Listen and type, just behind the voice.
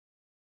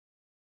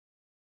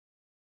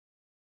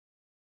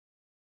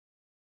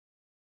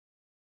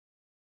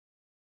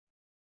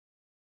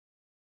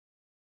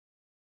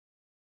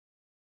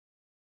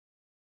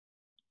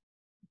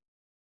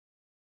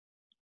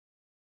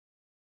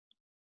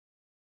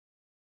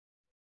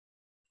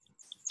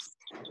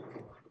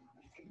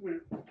Okay.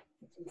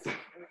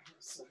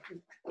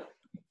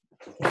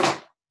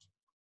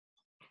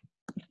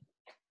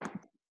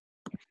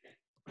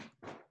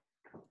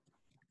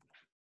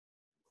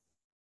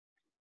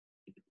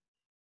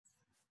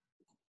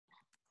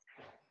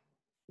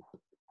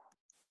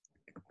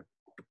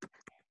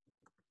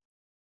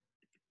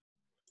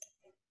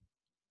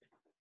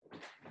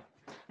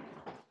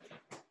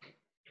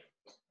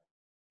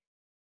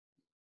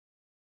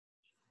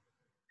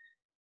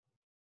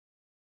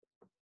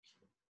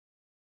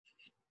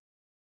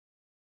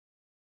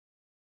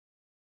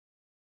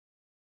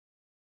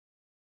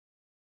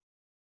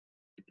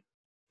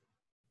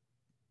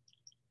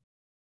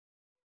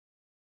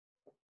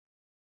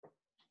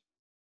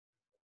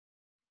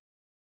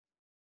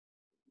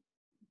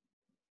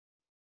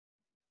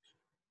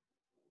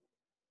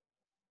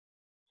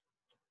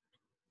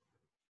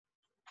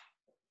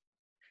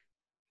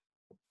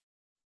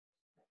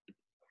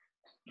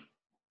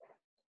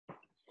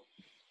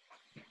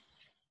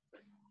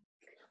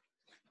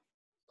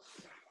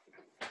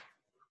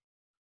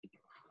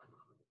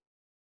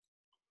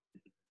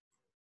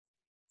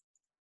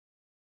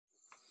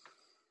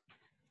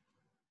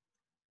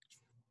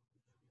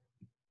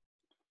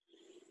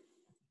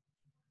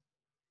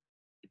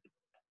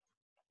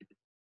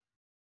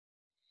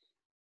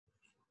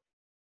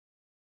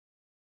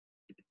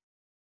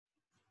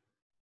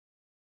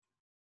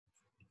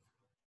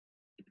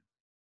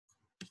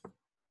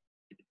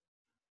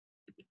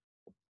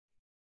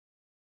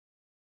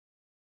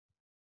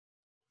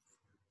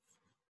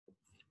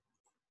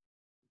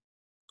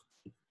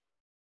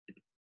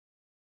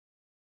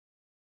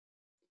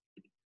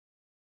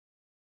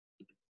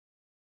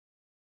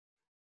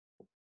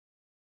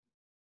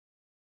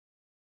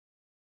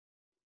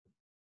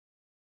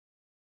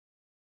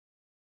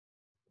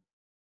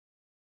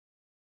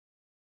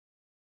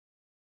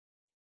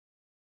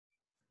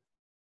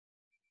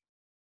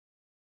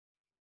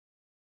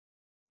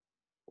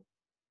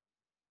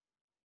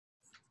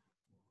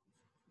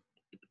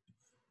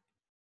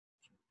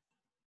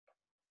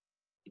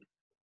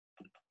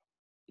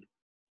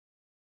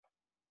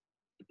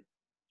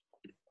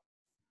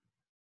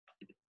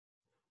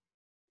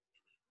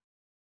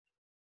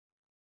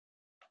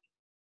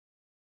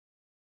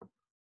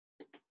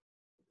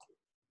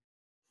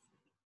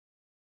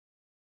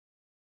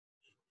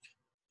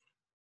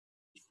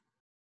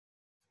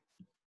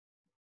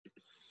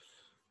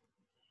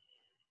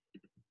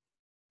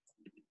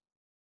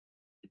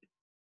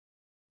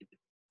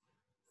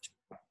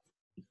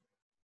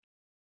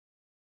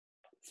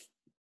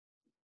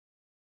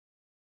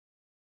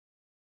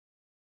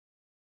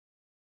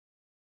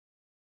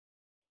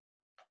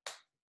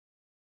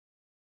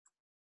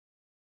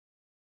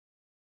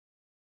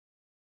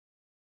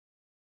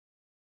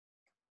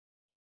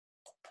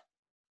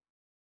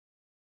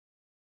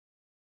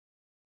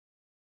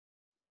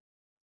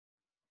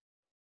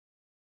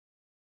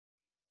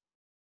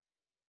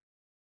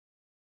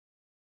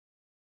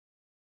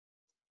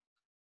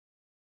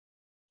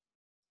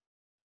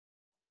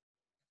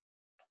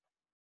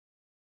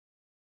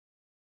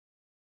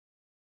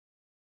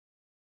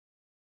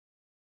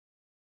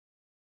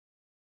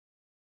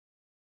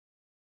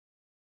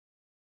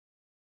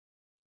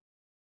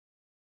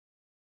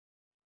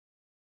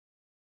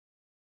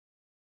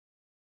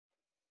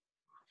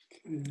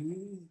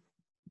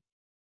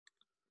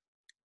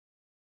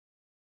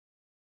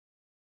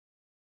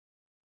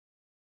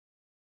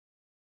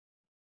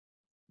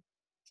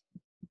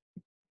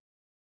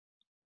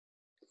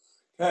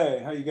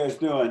 Hey, how you guys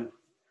doing?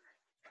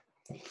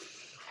 It's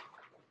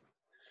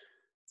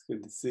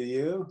good to see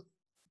you.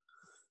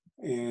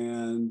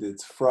 And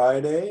it's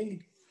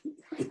Friday.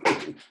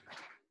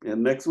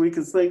 And next week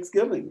is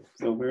Thanksgiving,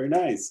 so very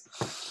nice.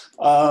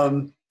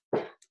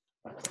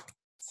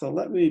 So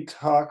let me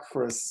talk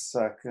for a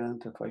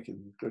second, if I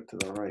can get to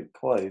the right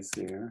place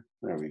here.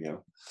 There we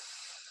go.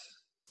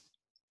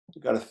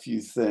 I've got a few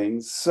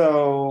things.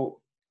 So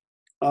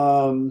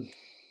we're going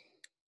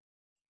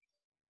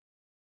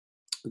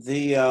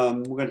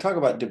to talk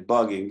about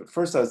debugging, but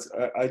first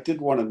I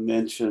did want to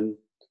mention,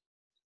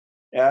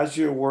 as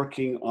you're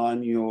working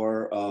on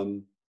your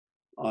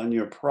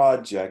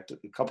project,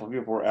 a couple of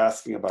people were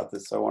asking about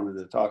this, so I wanted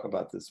to talk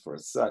about this for a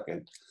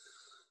second.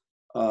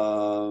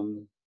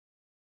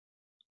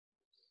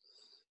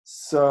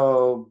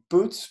 So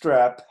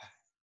Bootstrap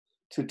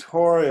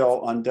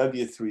tutorial on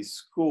W3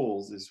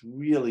 Schools is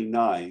really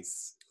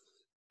nice,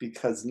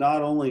 because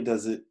not only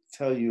does it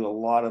tell you a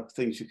lot of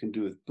things you can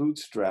do with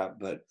Bootstrap,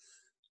 but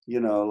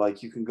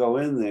like you can go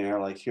in there,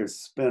 like here's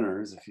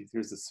spinners,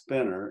 here's a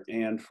spinner,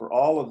 and for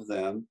all of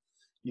them,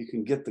 you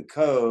can get the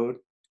code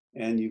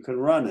and you can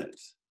run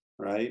it,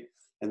 right?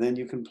 And then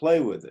you can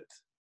play with it.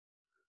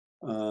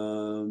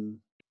 Oh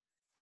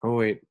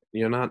wait,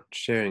 you're not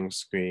sharing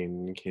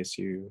screen in case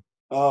you...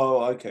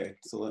 Oh, okay.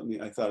 So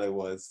I thought I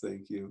was,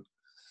 thank you.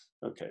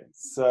 Okay,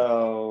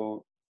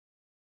 so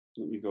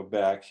let me go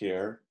back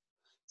here.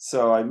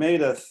 So I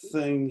made a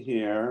thing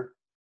here,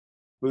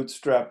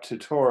 Bootstrap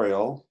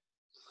tutorial,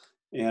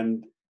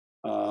 and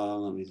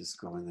let me just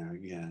go in there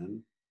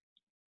again.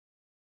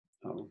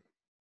 Oh,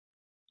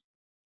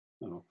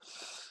 oh,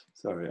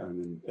 sorry,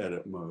 I'm in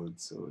edit mode,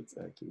 so it's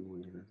acting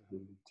weird. I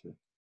need to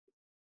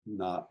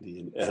not be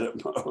in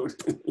edit mode.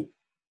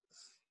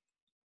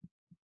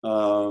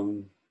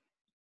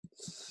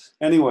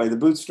 Anyway, the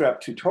Bootstrap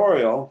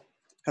tutorial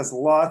has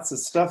lots of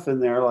stuff in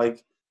there,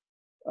 like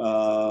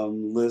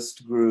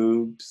list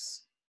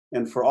groups.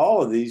 And for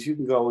all of these, you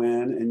can go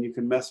in and you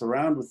can mess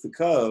around with the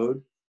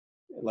code,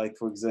 like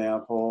for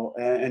example,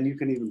 and you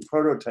can even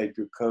prototype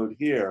your code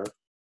here.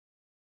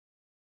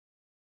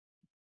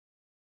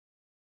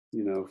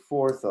 You know,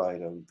 fourth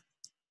item.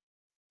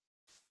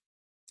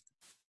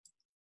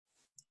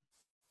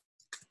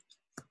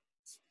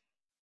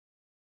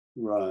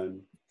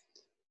 Run,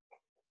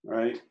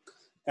 right?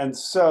 And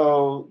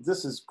so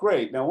this is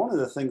great. Now, one of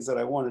the things that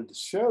I wanted to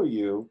show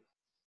you,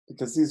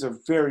 because these are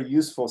very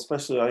useful,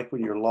 especially like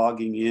when you're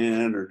logging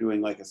in or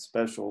doing like a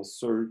special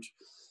search,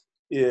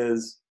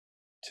 is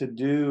to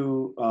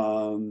do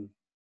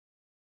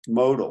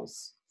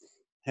modals.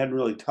 Hadn't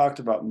really talked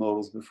about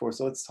modals before,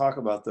 so let's talk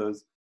about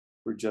those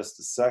for just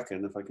a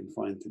second, if I can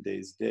find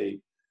today's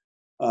date.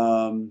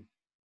 A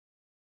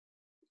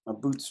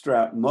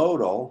Bootstrap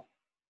modal,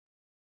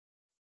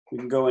 you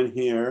can go in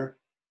here,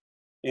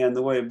 and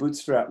the way a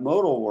Bootstrap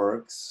modal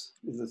works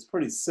is it's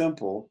pretty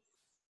simple.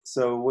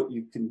 So what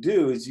you can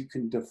do is you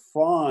can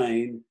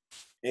define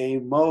a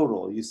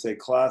modal. You say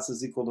class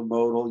is equal to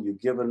modal, you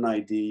give it an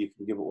ID, you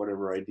can give it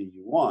whatever ID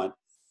you want,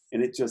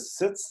 and it just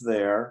sits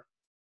there.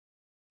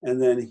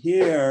 And then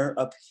here,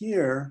 up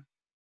here,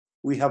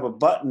 we have a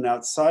button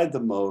outside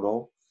the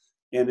modal,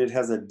 and it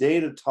has a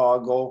data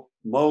toggle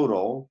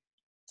modal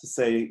to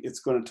say it's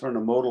going to turn a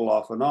modal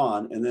off and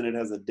on, and then it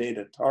has a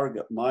data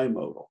target my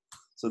modal.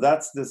 So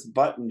that's this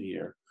button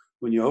here.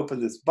 When you open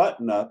this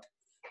button up,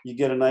 you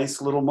get a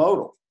nice little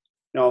modal.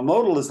 Now a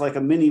modal is like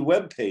a mini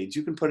web page.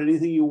 You can put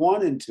anything you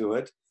want into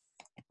it.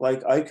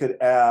 Like I could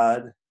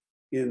add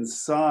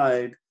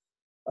inside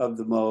of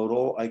the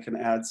modal, I can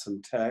add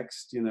some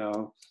text, you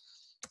know,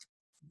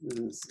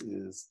 this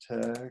is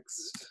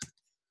text,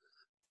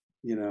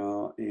 you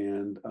know,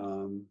 and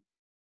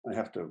I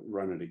have to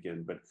run it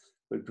again, but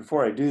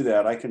before I do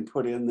that, I can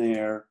put in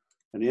there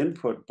an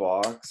input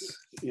box,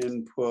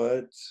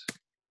 input,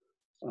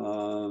 I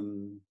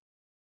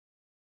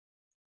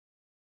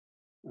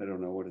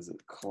don't know, what is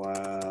it?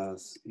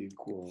 Class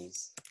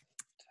equals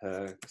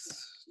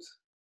text.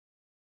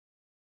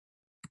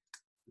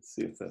 Let's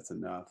see if that's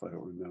enough. I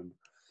don't remember.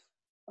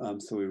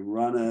 So we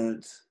run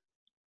it,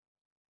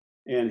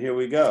 and here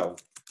we go,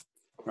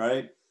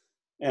 right?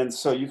 And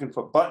so you can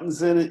put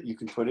buttons in it, you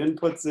can put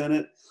inputs in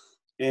it,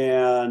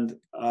 and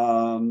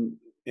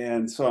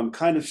so I'm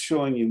kind of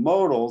showing you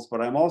modals,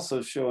 but I'm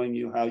also showing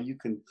you how you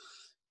can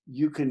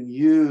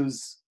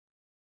use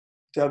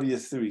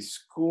W3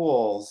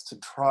 schools to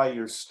try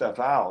your stuff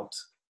out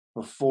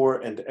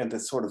before and to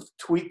sort of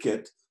tweak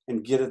it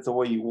and get it the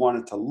way you want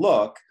it to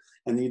look,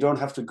 and you don't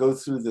have to go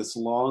through this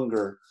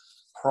longer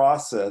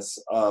process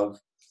of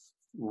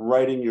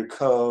writing your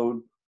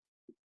code,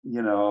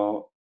 you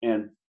know,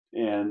 and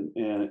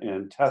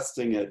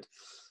testing it.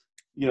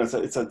 You know,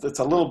 it's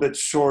a little bit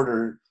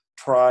shorter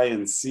try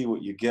and see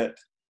what you get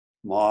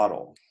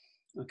model.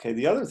 Okay,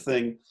 the other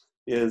thing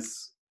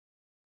is,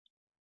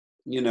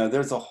 you know,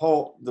 there's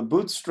the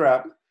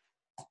Bootstrap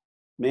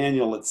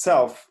manual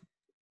itself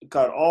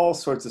got all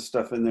sorts of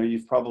stuff in there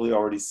you've probably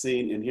already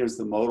seen, and here's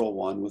the modal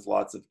one with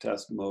lots of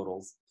test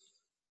modals.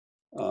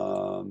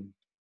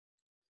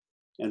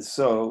 And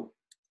so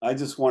I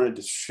just wanted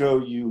to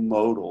show you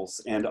modals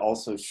and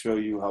also show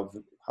you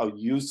how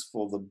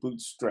useful the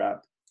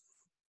Bootstrap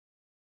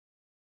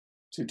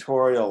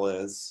tutorial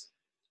is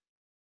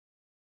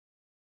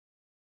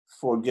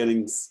for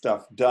getting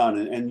stuff done,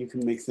 and you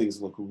can make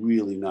things look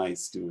really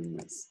nice doing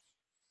this.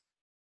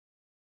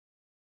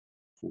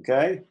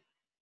 Okay,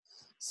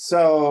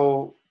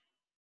 so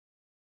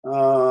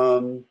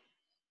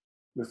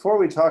before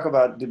we talk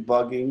about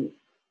debugging,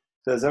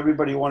 does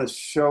everybody want to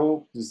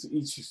show, does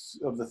each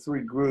of the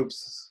three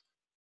groups,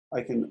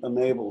 I can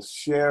enable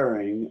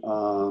sharing.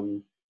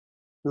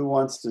 Who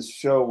wants to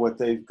show what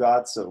they've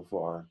got so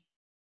far?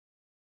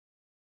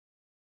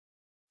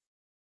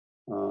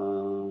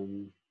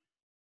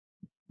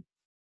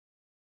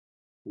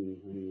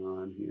 Hang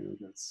on here,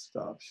 let's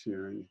stop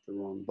sharing with the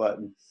wrong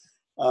button.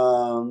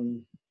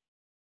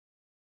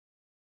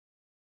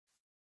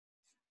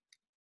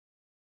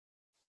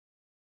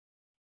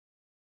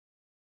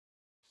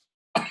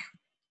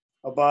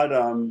 About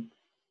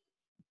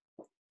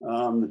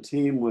the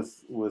team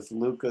with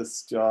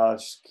Lucas,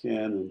 Josh,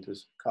 Ken, and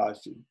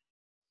Takashi.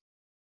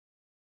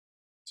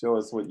 Show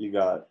us what you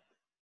got.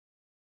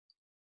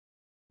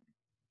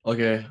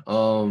 Okay,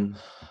 I'll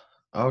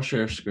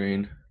share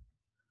screen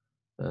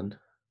then.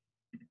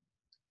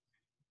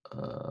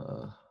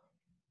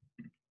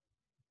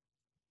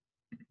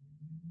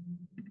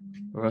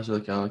 The rest of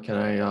the account, can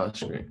I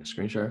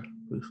screen share,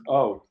 please?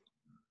 Oh,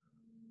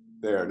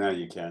 there, now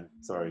you can.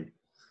 Sorry.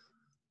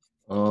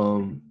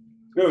 No,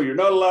 you're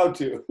not allowed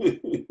to.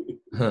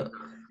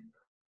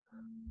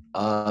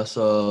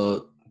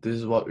 So this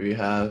is what we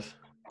have.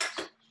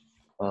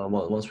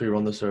 Once we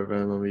run the server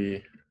and when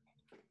we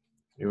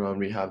run,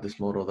 we have this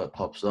modal that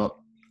pops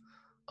up.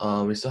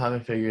 We still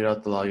haven't figured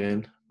out the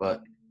login,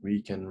 but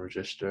we can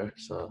register.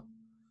 So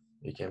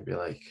we can be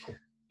like,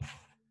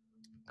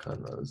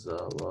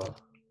 Kanazawa.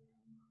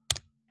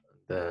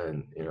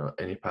 Then,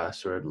 any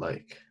password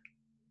like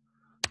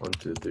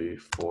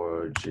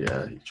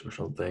 1234GH or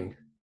something.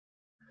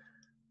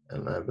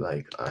 And I'd be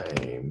like,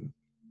 I'm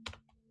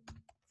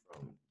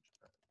from,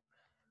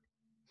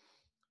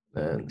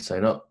 then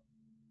sign up.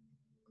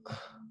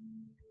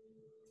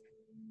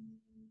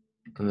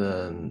 And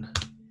then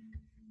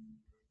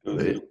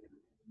wait, it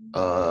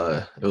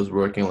was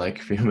working like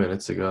a few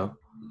minutes ago.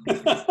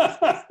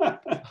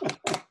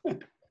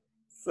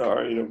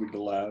 Sorry, I don't mean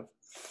to laugh.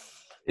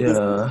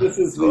 Yeah. This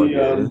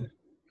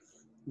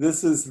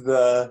is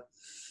the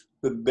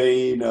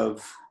bane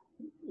of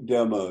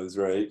demos,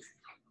 right?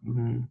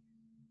 Mm-hmm.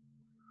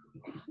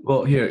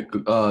 Well, here,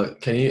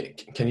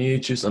 can you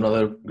choose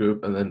another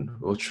group and then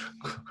we'll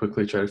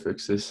quickly try to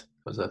fix this,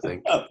 because I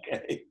think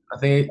Okay.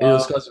 it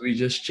was because we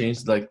just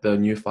changed like the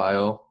new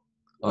file.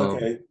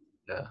 Okay.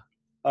 Yeah.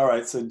 All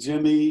right. So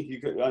Jimmy,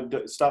 you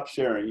could stop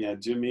sharing. Yeah,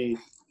 Jimmy,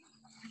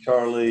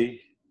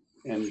 Charlie,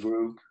 and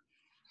group.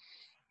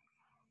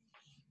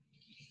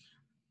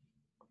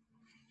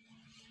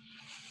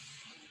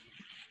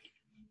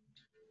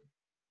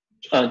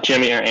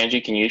 Jimmy or Angie,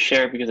 can you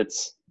share, because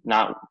it's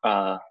not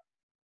the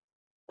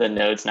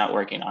node's not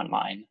working on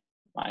my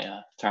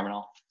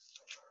terminal.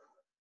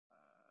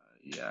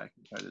 Yeah, I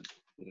can try to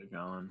get it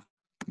going.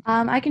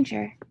 I can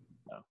share.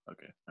 Oh,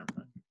 okay. Never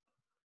mind.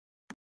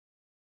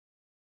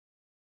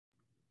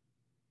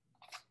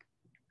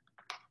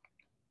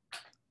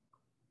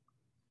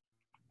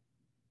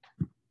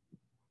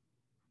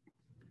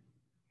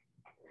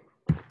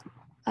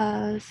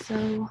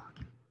 So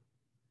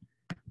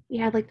we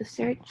had like the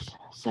search.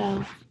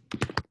 So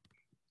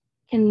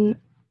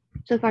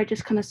far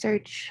just kind of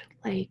search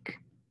like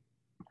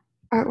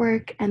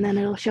artwork, and then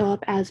it'll show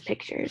up as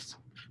pictures.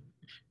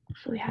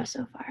 So we have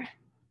so far.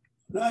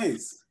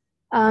 Nice.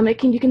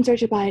 You can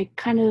search it by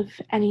kind of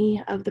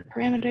any of the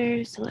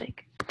parameters. So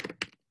like,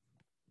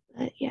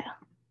 yeah,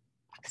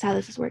 that's how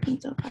this is working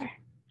so far.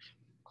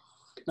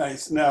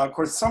 Nice. Now, of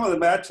course, some of the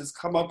matches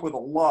come up with a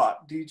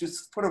lot. Do you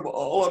just put them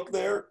all up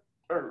there?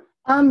 Or?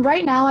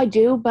 Right now I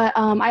do, but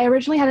I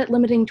originally had it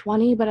limiting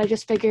 20, but I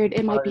just figured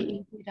it might be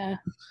easy to.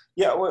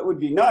 Yeah, what would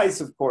be nice,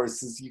 of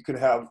course, is you could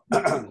have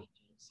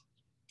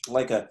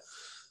like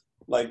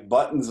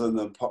buttons on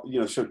the,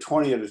 show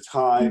 20 at a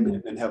time, Mm-hmm.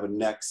 and then have a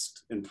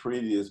next and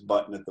previous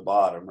button at the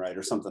bottom, right,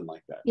 or something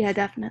like that. Yeah,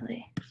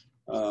 definitely.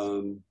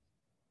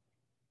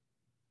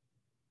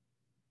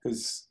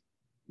 Because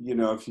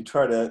if you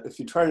try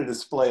to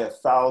display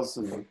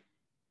 1,000.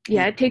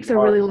 Yeah, it takes a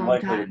really long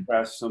likely time. to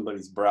crash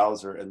somebody's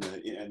browser and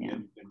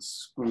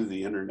screw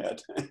the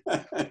internet.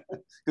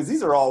 Because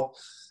these are all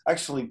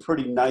actually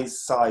pretty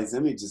nice size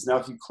images. Now,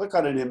 if you click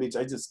on an image,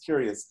 I'm just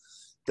curious,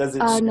 does it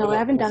show no, I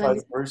haven't the done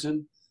size it.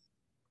 version?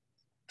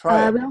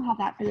 Try it. We don't have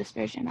that for this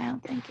version, I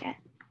don't think yet.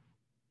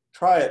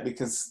 Try it,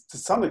 because to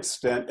some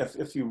extent,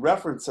 if you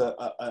reference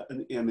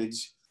an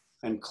image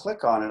and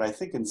click on it, I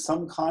think in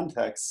some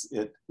contexts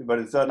but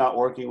it's not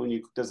working when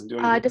it doesn't do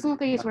anything. It doesn't look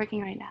like it's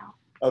working right now.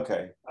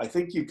 Okay, I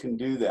think you can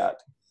do that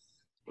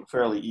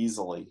fairly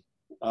easily.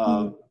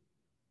 You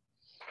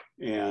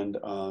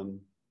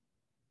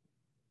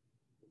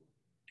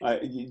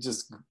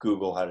just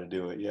Google how to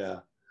do it, yeah.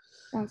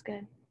 Sounds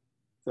good.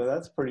 So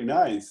that's pretty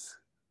nice.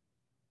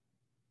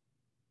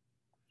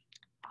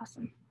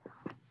 Awesome.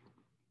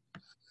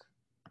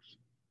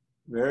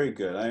 Very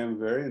good, I am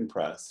very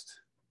impressed.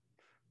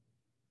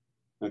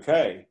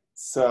 Okay,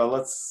 so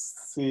let's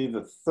see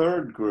the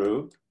third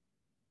group,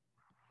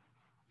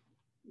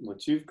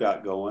 what you've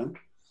got going.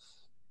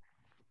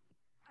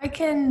 I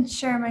can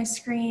share my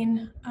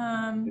screen.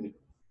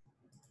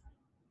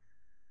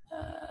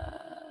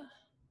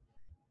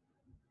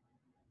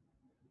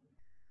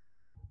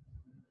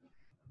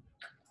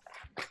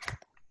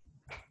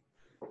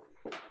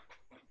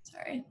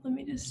 Sorry, let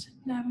me just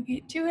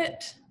navigate to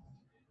it.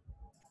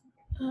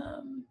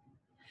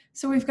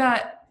 So we've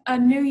got a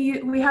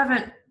new,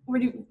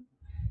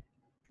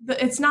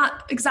 it's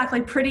not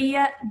exactly pretty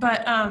yet,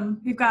 but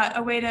we've got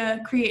a way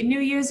to create new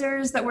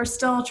users that we're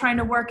still trying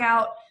to work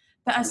out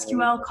the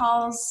SQL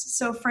calls.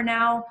 So for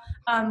now,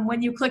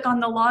 when you click on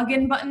the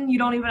login button, you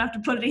don't even have to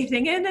put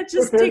anything in, it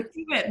just takes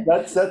you in.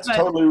 That's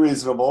totally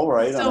reasonable,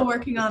 right? Still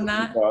working on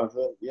that.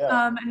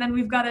 Yeah. And then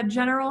we've got a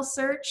general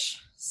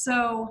search.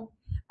 So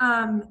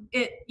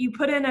you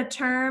put in a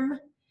term,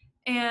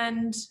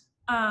 and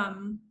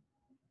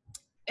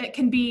it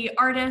can be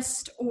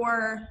artist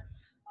or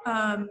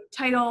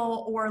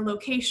title or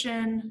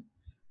location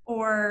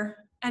or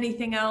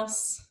anything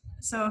else.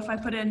 So if I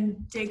put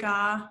in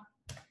Degas,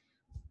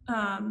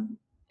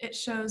 it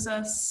shows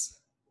us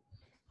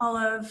all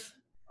of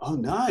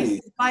nice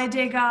by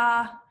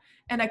Degas,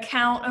 an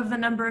account of the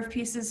number of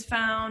pieces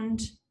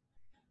found.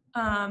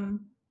 And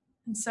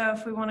so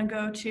if we want to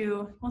go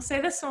to, we'll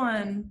say this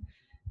one,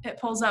 it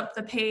pulls up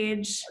the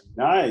page.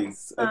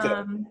 Nice.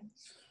 Okay.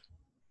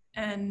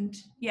 And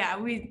yeah,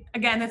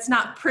 again, it's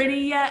not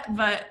pretty yet,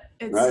 but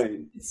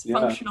it's Yeah.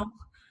 functional.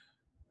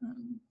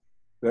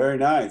 Very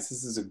nice.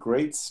 This is a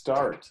great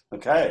start.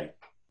 Okay.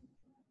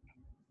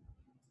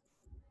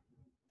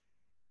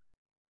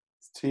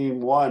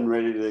 Team one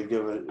ready to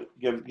give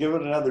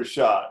it another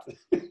shot.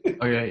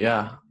 Okay,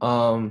 yeah.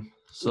 You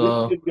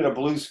So did get a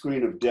blue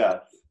screen of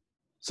death.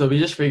 so we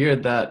just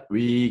figured that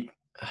we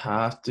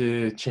have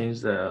to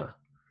change the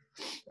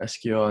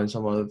SQL and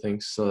some other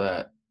things so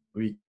that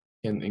we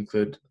can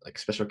include like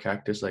special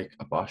characters like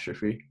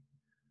apostrophe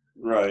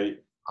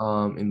Right.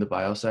 in the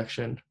bio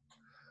section.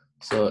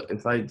 So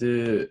if I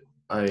do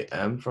I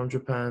am from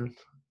Japan,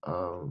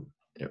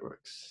 it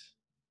works.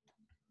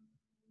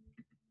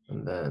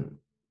 And then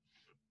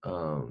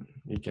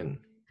you can.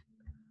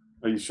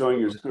 Are you showing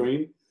your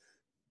screen?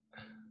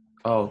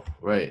 Oh,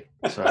 right.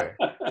 Sorry.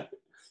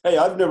 Hey,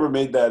 I've never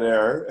made that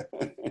error.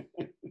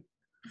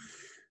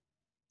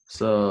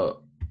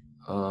 So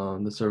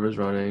the server's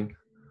running.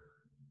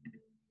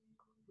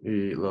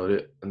 We load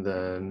it and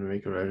then we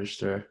make a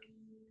register.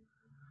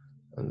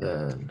 And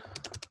then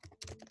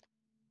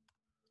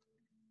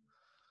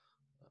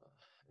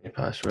a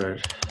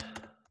password.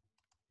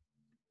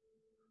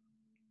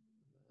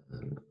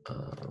 And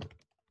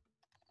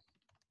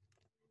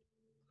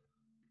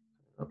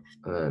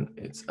then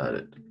it's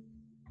added.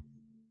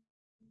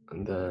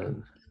 And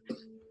then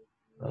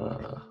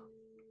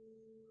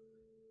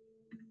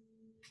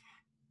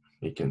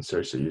you can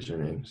search the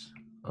usernames.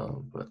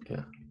 But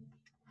yeah.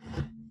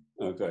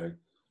 Okay.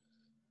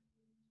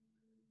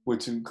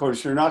 Which, of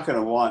course, you're not going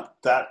to want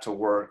that to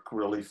work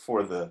really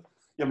for the,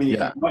 I mean,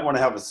 Yeah. you might want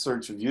to have a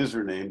search of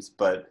usernames,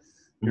 but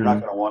you're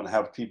not going to want to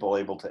have people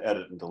able to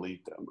edit and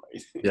delete them,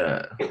 right?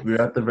 Yeah, we're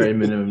at the very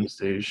minimum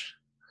stage.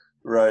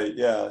 Right,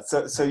 yeah.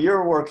 So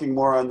you're working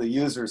more on the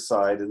user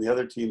side, and the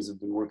other teams have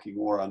been working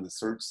more on the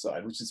search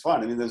side, which is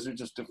fine. I mean, those are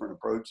just different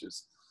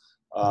approaches.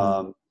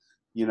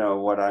 You know,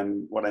 what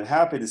I'm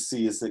happy to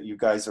see is that you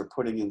guys are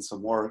putting in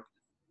some work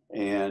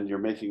and you're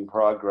making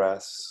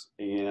progress,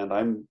 and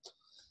I'm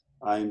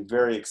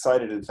very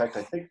excited. In fact,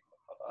 I think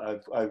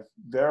I've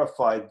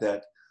verified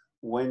that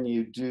when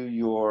you do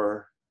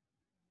your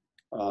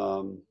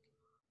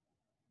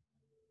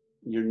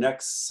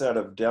next set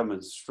of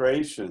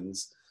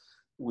demonstrations,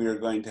 we are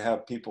going to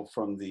have people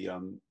from the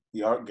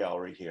art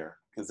gallery here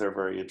because they're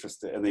very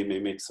interested and they may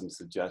make some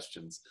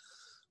suggestions.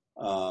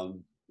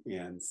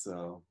 And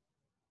so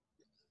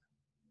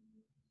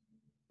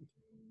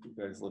you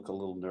guys look a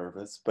little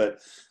nervous, but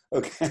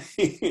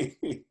okay.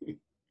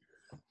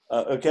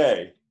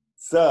 Okay,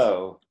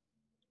 so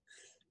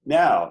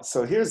now,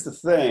 so here's the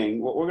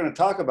thing. What we're going to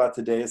talk about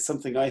today is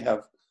something I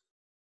have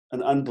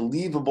an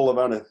unbelievable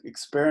amount of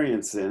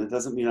experience in. It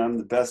doesn't mean I'm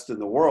the best in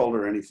the world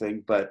or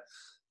anything, but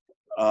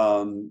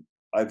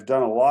I've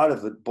done a lot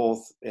of it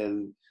both,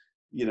 and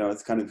you know,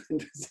 it's kind of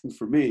interesting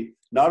for me.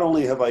 Not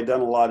only have I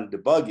done a lot of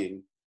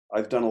debugging,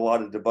 I've done a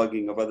lot of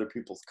debugging of other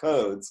people's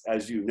codes,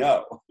 as you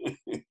know.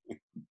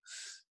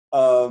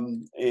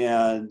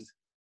 And,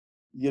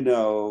 you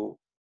know,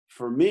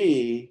 for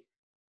me,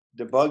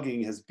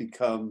 debugging has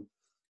become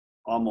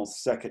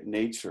almost second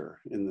nature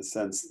in the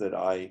sense that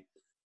I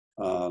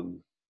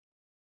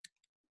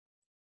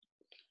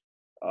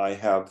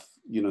have,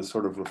 you know,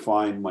 sort of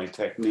refined my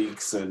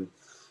techniques and,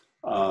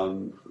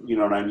 you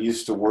know, and I'm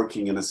used to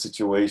working in a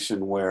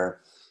situation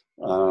where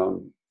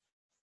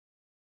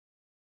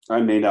I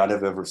may not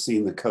have ever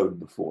seen the code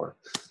before.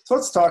 So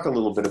let's talk a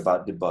little bit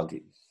about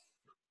debugging.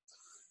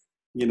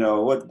 You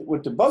know,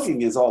 what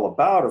debugging is all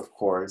about, of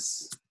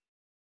course,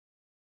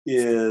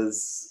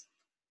 is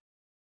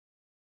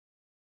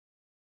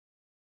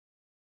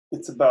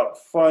it's about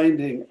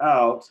finding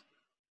out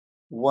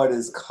what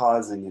is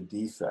causing a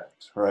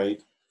defect,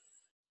 right?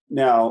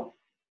 Now,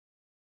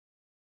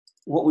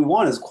 what we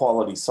want is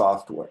quality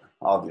software,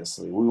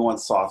 obviously. We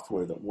want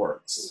software that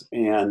works.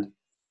 And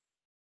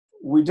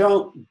we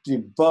don't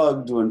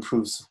debug to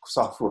improve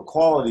software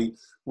quality.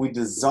 We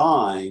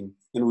design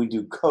and we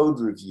do code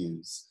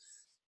reviews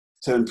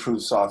to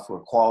improve software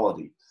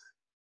quality.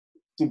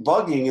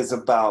 Debugging is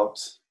about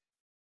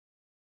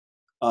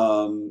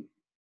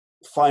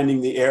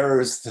finding the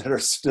errors that are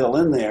still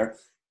in there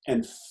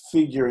and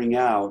figuring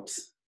out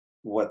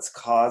what's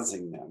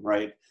causing them,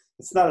 right?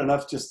 It's not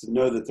enough just to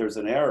know that there's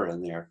an error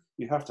in there.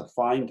 You have to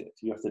find it.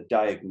 You have to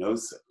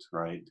diagnose it,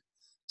 right?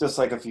 Just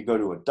like if you go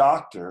to a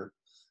doctor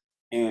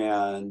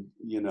and,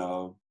 you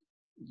know,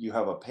 you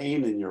have a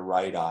pain in your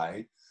right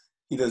eye,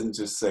 he doesn't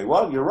just say,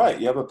 well, you're right,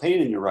 you have a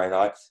pain in your right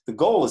eye. The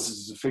goal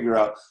is to figure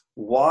out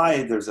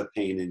why there's a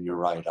pain in your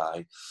right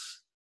eye,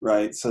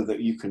 right? So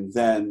that you can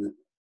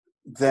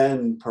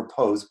then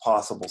propose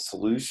possible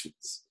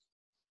solutions.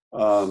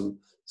 So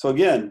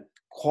again,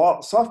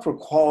 software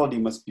quality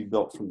must be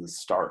built from the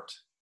start.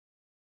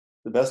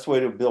 The best way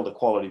to build a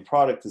quality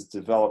product is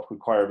develop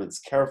requirements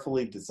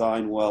carefully,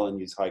 design well, and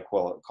use high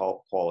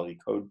quality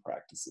code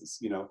practices.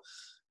 You know,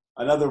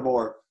 another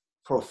more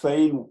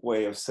profane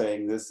way of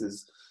saying this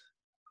is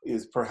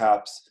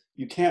perhaps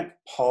you can't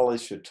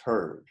polish a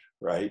turd,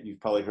 right? You've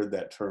probably heard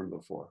that term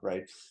before,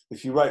 right?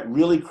 If you write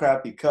really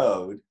crappy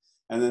code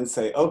and then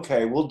say,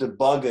 okay, we'll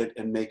debug it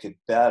and make it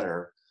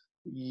better,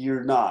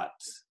 you're not.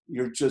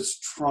 You're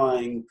just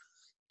trying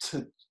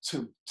to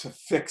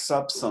fix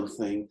up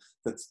something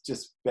that's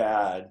just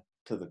bad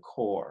to the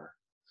core.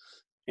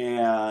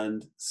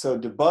 And so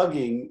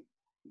debugging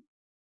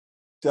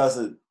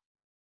doesn't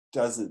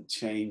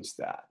change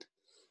that,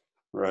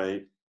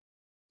 right?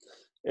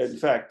 In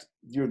fact,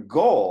 your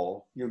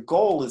goal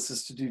is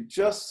just to do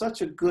just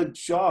such a good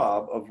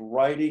job of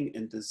writing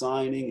and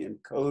designing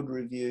and code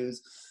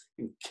reviews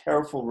and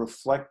careful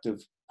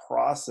reflective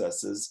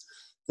processes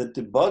that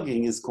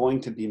debugging is going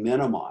to be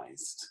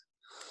minimized.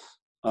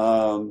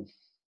 Now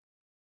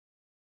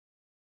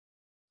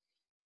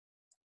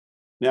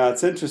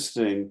it's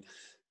interesting,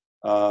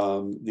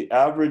 the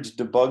average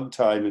debug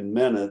time in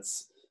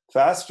minutes,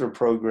 faster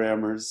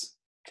programmers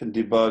can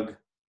debug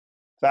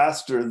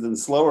faster than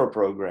slower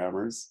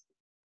programmers,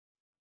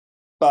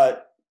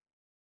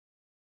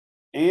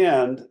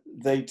 and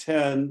they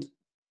tend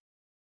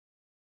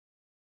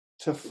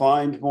to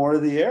find more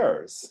of the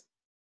errors.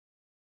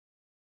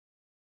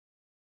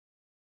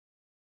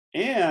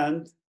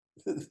 And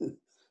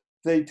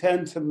they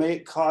tend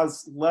to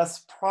cause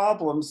less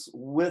problems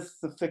with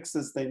the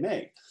fixes they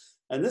make.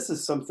 And this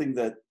is something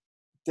that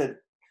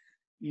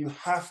you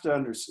have to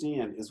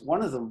understand is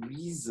one of the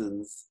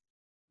reasons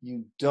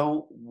you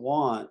don't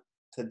want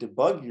to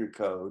debug your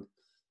code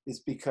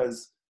is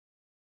because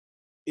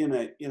in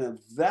a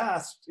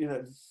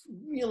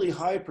really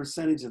high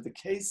percentage of the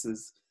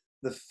cases,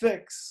 the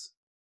fix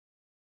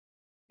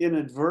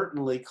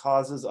inadvertently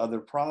causes other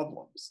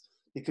problems.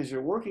 Because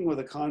you're working with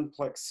a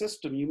complex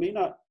system, you may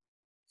not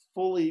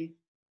fully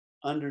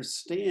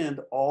understand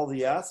all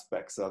the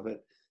aspects of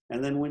it.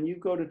 And then when you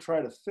go to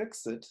try to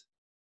fix it,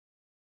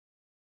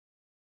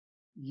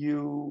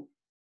 you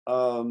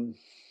don't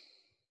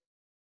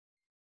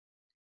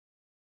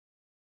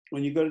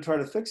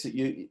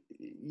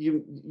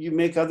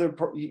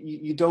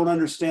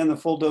understand the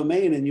full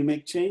domain, and you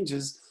make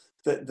changes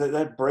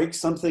that break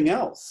something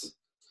else.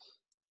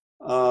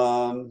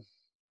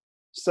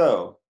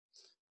 So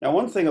now,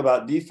 one thing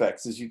about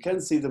defects is you can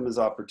see them as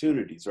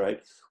opportunities,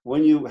 right?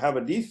 When you have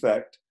a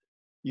defect,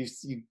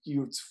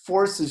 it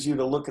forces you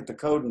to look at the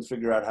code and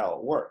figure out how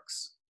it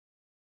works.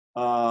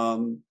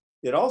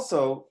 It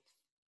also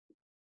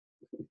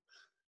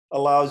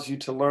allows you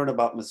to learn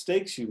about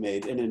mistakes you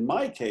made. And in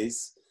my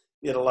case,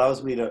 it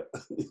allows me to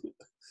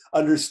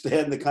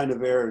understand the kind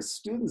of errors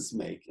students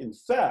make. In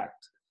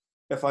fact,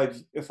 if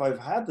I've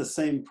had the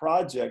same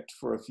project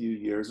for a few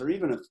years, or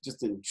even if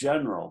just in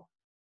general,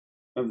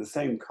 of the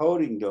same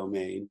coding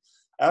domain,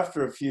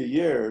 after a few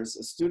years,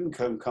 a student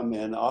can come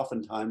in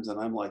oftentimes and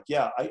I'm like,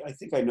 yeah, I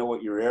think I know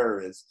what your error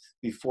is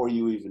before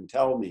you even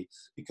tell me,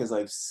 because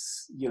I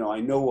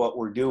know what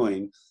we're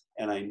doing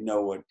and I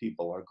know what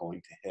people are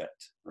going to hit,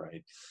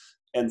 right?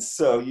 And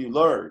so you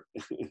learn.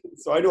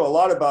 So I know a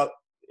lot about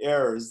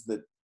errors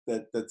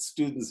that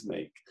students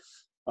make.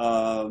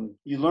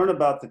 You learn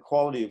about the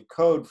quality of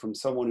code from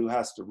someone who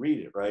has to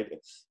read it, right?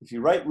 If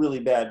you write really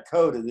bad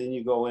code and then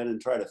you go in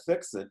and try to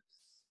fix it,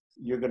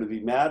 you're going to be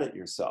mad at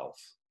yourself.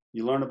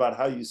 You learn about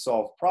how you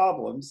solve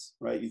problems,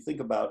 right? You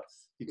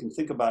can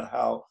think about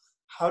how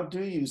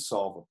do you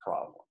solve a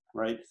problem,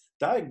 right?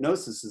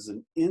 Diagnosis is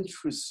an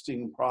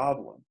interesting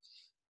problem.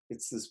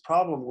 It's this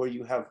problem where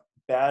you have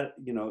bad,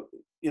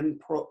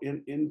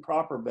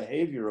 improper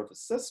behavior of a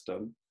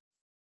system,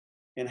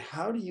 and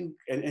how do you,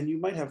 and you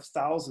might have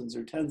thousands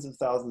or tens of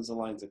thousands of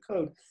lines of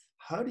code.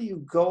 How do you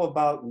go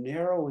about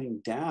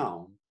narrowing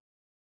down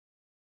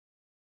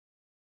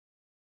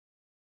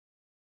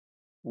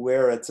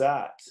where it's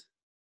at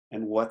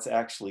and what's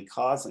actually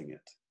causing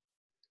it?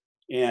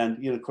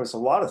 And of course, a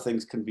lot of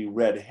things can be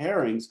red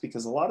herrings,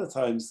 because a lot of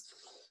times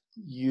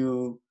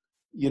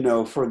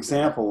for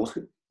example,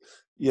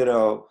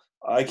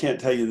 I can't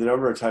tell you the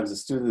number of times a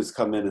student has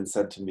come in and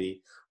said to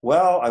me,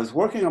 well, I was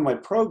working on my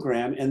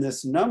program and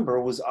this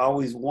number was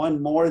always one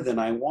more than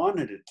I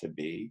wanted it to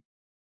be.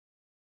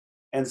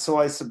 And so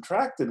I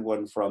subtracted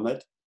one from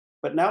it,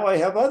 but now I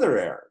have other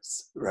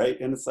errors, right?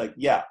 And it's like,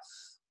 yeah,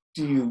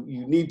 you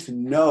need to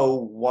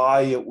know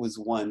why it was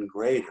one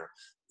greater.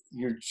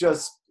 You're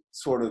just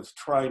sort of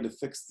trying to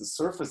fix the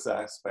surface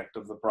aspect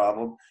of the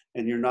problem,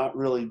 and you're not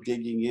really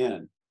digging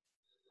in.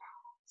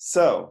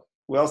 So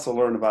we also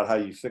learn about how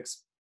you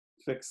fix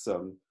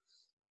some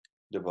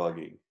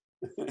debugging.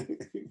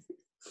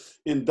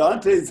 In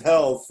Dante's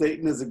Hell,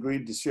 Satan has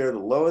agreed to share the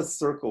lowest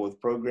circle with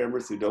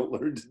programmers who don't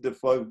learn to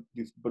debug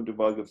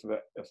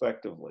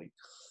effectively.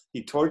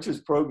 He tortures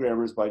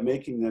programmers by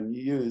making them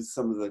use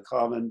some of the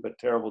common but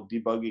terrible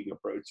debugging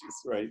approaches,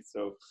 right?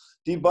 So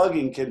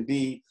debugging can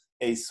be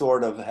a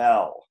sort of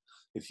hell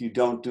if you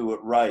don't do it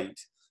right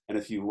and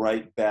if you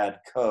write bad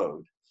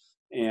code.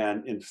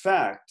 And in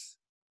fact,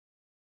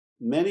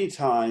 many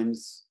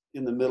times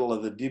in the middle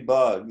of the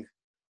debug,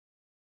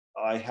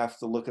 I have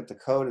to look at the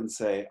code and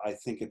say, I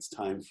think it's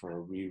time for a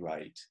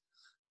rewrite.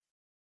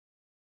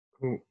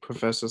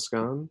 Professor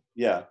Scon?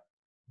 Yeah.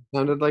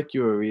 Sounded like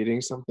you were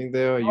reading something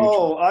there. Or you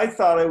Oh, I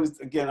thought I was,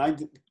 again, I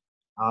did,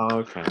 oh,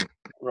 okay.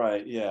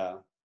 right, yeah.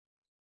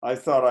 I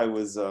thought I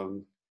was,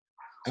 so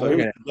here's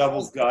Okay. the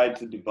Devil's Guide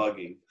to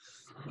Debugging.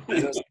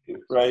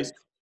 Right?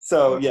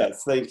 So,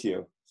 yes, thank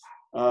you.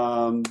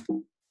 There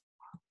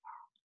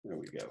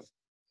we go.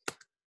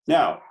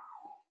 Now,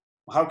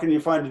 how can you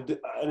find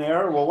an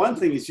error? Well, one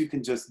thing is you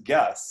can just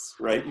guess,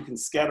 right? You can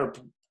scatter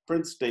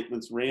print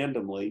statements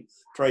randomly,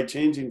 try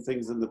changing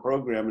things in the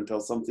program until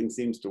something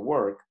seems to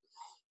work.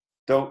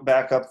 Don't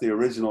back up the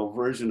original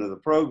version of the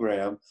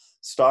program.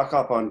 Stock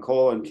up on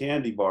cola and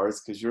candy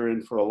bars because you're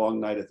in for a long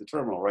night at the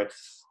terminal, right?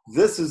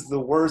 This is the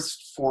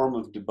worst form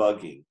of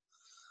debugging,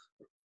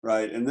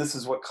 right? And this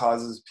is what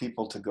causes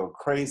people to go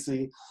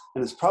crazy.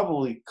 And it's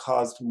probably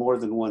caused more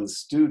than one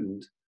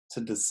student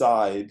to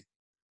decide,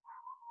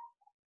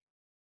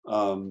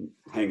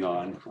 hang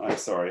on, I'm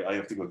sorry, I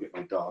have to go get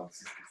my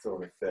dogs.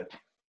 Throw a fit.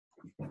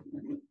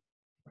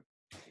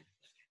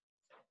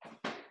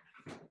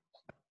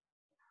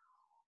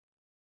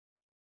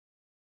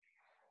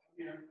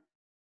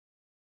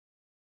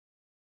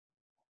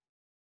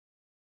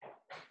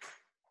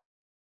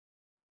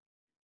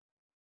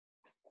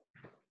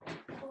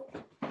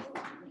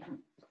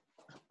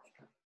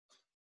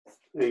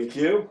 Thank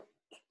you.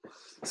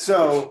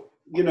 So,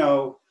 you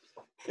know,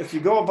 if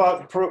you go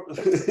about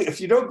if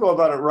you don't go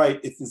about it right,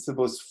 it's the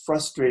most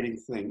frustrating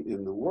thing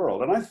in the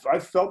world, and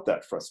I've felt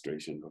that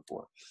frustration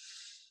before.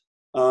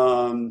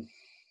 Now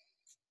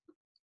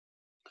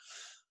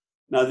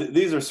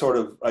these are sort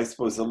of, I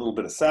suppose, a little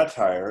bit of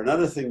satire.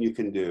 Another thing you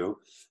can do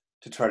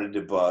to try to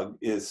debug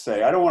is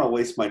say, I don't want to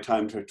waste my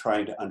time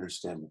trying to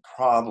understand the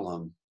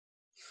problem.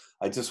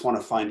 I just want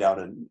to find out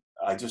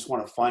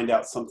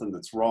something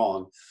that's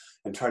wrong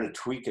and try to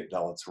tweak it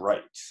till it's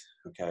right.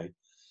 Okay.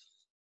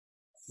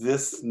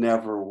 This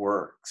never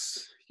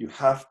works. You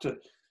have to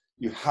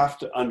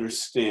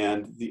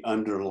understand the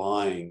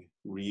underlying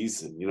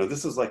reason. You know,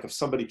 this is like if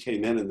somebody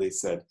came in and they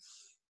said,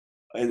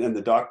 and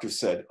the doctor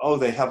said, oh,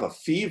 they have a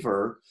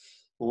fever,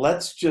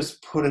 let's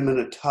just put them in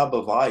a tub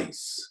of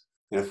ice.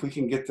 And if we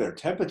can get their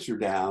temperature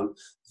down,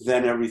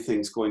 then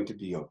everything's going to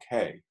be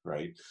okay,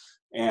 right?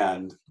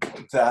 And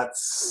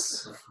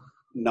that's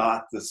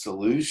not the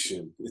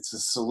solution. It's a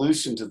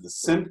solution to the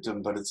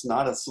symptom, but it's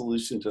not a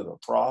solution to the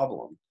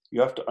problem.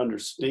 You have to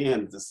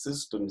understand the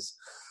systems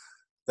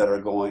that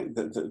are going,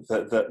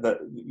 that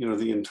you know,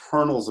 the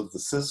internals of the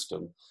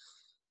system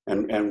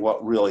and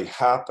what really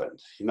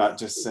happened. You're not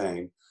just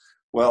saying,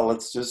 well,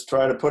 let's just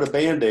try to put a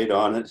Band-Aid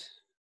on it.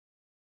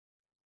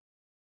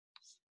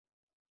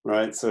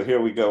 Right, so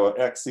here we go,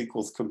 x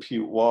equals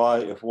compute y.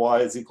 If y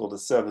is equal to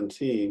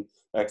 17,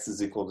 x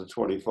is equal to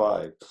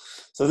 25.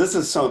 So this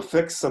is some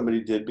fix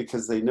somebody did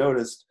because they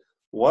noticed,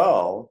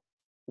 well,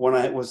 when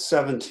I was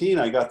 17,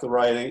 I got the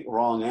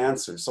wrong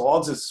answer. So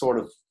I'll just sort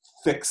of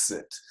fix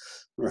it,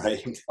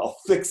 right? I'll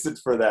fix it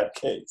for that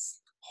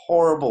case.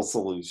 Horrible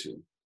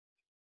solution.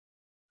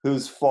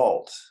 Whose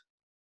fault?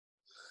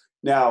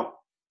 Now,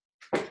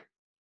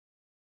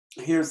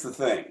 here's the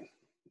thing.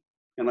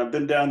 And I've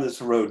been down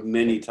this road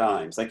many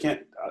times. I can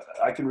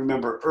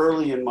remember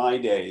early in my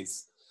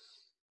days,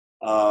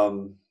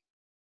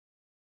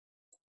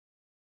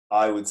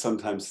 I would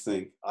sometimes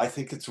think, I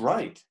think it's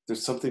right.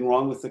 There's something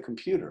wrong with the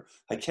computer.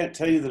 I can't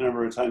tell you the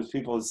number of times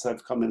people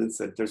have come in and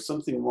said, there's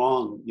something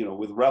wrong, you know,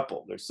 with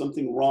REPL. There's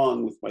something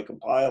wrong with my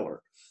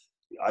compiler.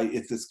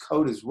 If this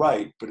code is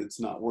right, but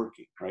it's not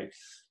working, right?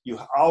 You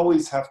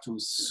always have to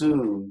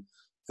assume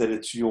that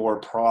it's your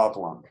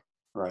problem,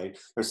 right?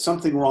 There's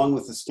something wrong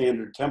with the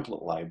standard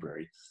template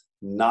library.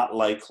 Not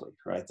likely,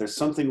 right? There's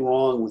something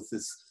wrong with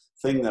this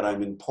thing that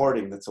I'm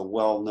importing that's a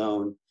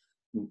well-known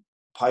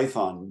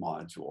Python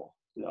module.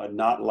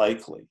 Not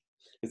likely.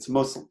 It's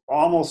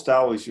almost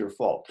always your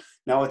fault.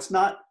 Now, it's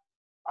not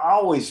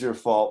always your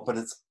fault, but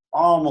it's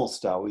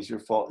almost always your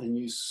fault. And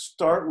you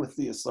start with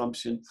the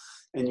assumption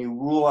and you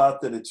rule out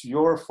that it's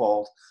your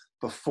fault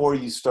before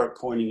you start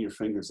pointing your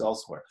fingers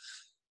elsewhere.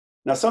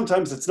 Now,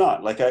 sometimes it's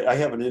not. Like I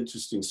have an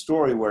interesting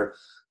story where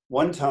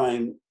one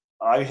time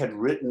I had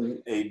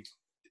written a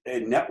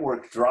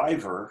network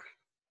driver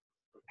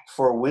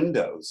for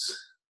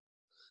Windows.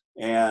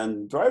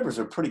 And drivers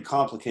are pretty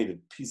complicated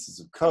pieces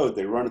of code.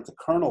 They run at the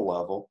kernel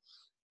level,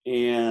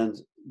 and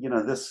you know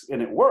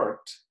and it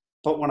worked.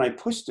 But when I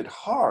pushed it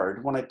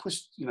hard, when I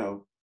pushed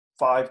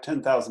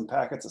 5,000-10,000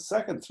 packets a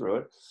second through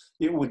it,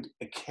 it would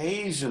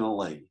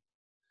occasionally,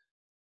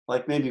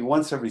 like maybe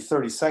once every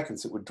 30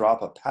 seconds, it would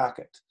drop a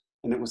packet,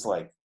 and it was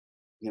like,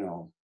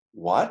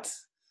 what?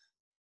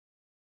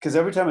 Because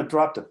every time it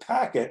dropped a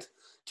packet,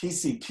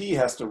 TCP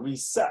has to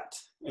reset,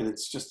 and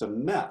it's just a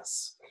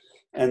mess.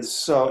 And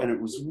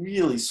it was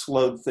really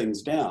slowed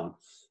things down.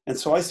 And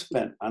so I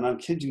spent, and I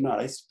kid you not,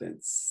 I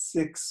spent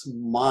 6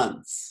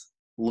 months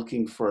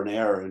looking for an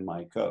error in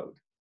my code.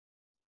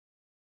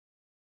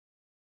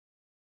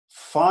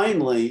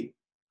 Finally,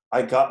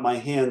 I got my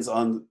hands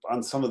on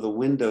some of the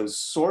Windows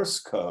source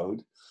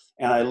code,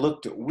 and I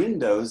looked at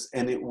Windows,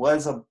 and it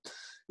was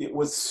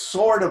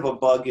sort of a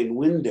bug in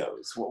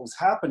Windows. What was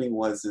happening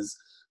was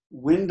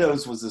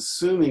Windows was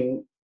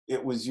assuming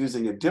it was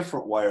using a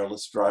different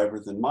wireless driver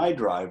than my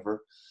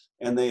driver,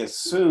 and they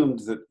assumed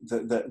that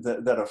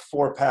a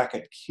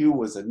 4-packet queue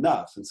was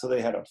enough. And so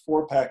they had a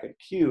 4-packet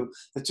queue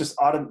that just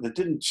that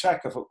didn't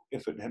check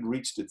if it had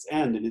reached its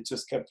end, and it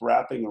just kept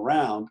wrapping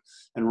around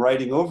and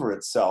writing over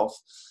itself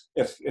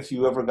if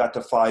you ever got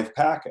to 5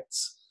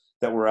 packets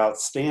that were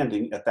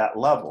outstanding at that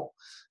level.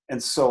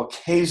 And so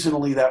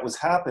occasionally that was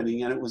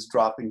happening and it was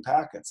dropping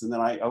packets. And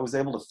then I was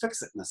able to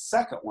fix it in a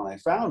second when I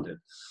found it.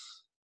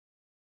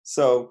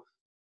 So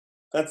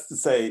that's to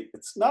say,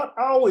 it's not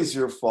always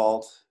your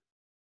fault,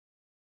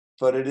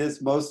 but it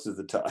is most of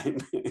the time.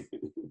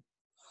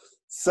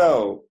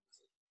 So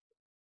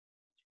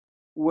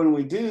when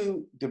we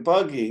do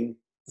debugging,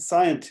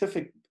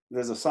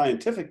 there's a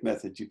scientific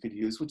method you could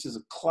use, which is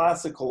a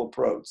classical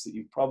approach that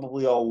you've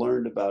probably all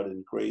learned about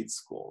in grade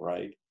school,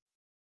 right?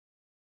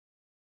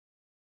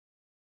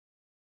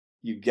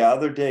 You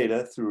gather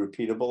data through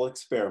repeatable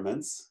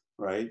experiments,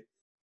 right?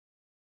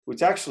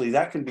 Which actually,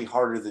 that can be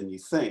harder than you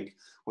think.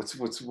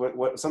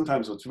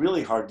 Sometimes what's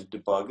really hard to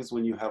debug is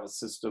when you have a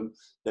system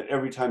that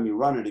every time you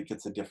run it, it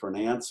gets a different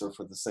answer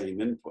for the same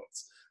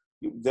inputs.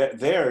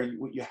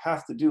 What you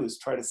have to do is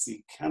try to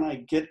see, can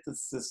I get the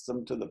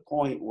system to the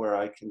point where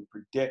I can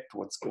predict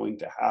what's going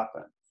to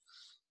happen?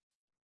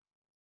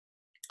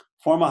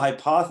 Form a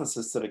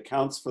hypothesis that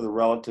accounts for the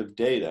relevant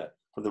data.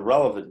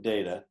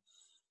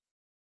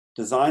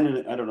 Design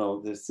an, I don't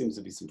know, there seems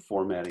to be some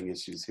formatting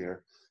issues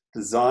here.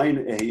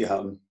 Design a,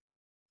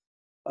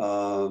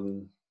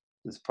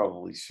 this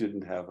probably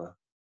shouldn't have a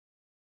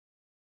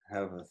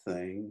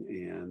thing,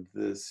 and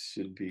this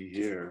should be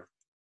here.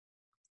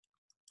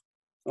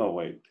 Oh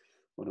wait,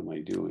 what am I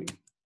doing?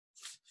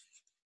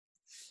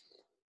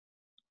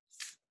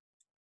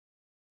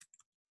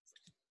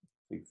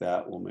 I think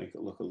that will make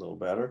it look a little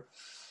better.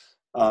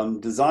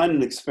 Design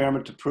an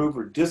experiment to prove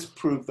or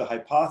disprove the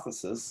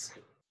hypothesis,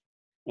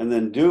 and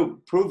then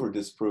prove or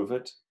disprove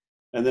it,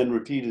 and then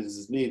repeat it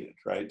as needed,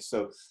 right?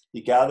 So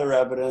you gather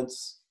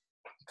evidence,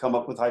 you come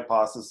up with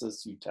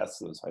hypotheses, you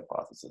test those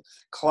hypotheses.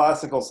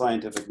 Classical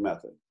scientific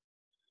method.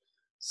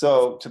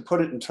 So to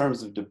put it in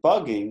terms of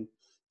debugging,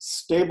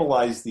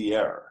 stabilize the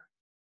error.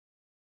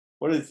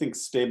 What do you think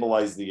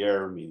stabilize the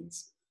error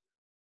means?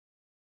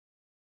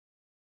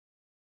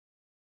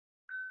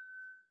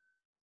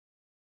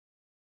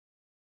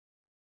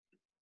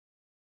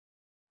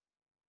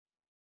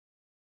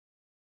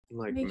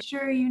 Like, Make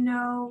sure you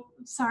know,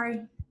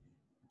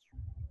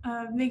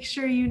 make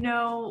sure you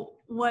know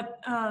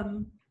what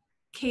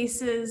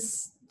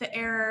cases the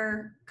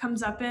error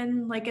comes up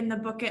in. Like in the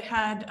book, it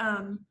had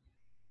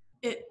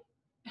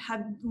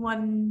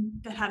one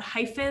that had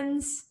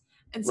hyphens,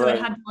 and so Right.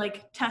 it had to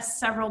like test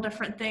several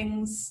different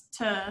things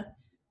to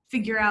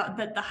figure out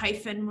that the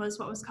hyphen was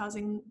what was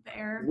causing the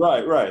error.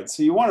 Right.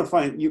 So you want to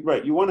find, you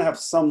want to have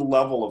some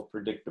level of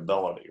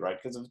predictability, right?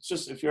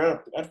 Because if you're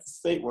at the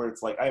state where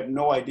it's like, I have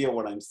no idea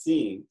what I'm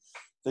seeing,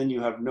 then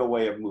you have no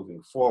way of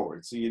moving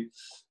forward. So you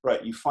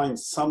find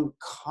some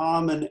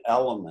common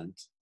element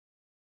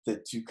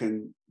that you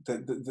can,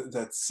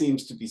 that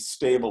seems to be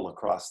stable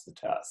across the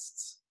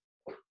tests.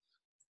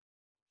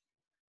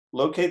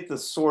 Locate the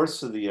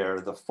source of the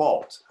error, the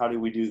fault. How do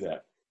we do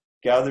that?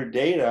 Gather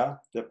data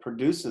that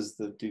produces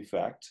the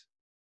defect.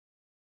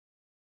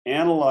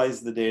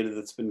 Analyze the data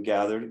that's been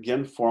gathered.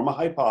 Again, form a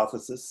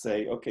hypothesis.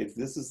 Say, okay,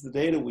 this is the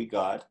data we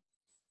got.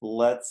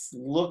 Let's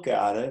look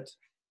at it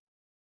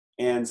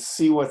and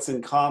see what's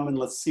in common.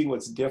 Let's see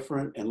what's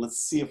different. And let's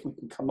see if we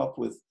can come up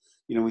with,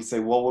 we say,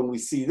 well, when we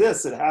see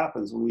this, it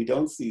happens. When we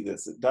don't see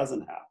this, it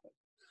doesn't happen,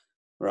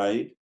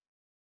 right?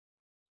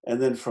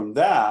 And then from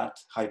that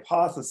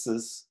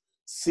hypothesis,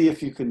 see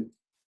if you can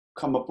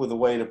come up with a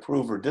way to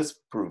prove or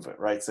disprove it,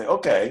 right? Say,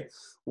 okay,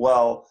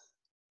 well,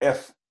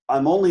 if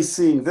I'm only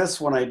seeing this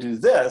when I do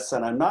this,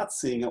 and I'm not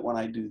seeing it when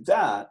I do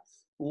that,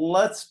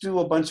 let's do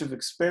a bunch of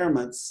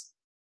experiments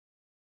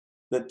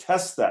that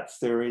test that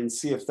theory and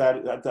see if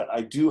that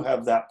I do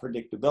have that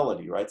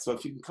predictability, right? So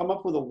if you can come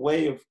up with a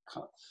way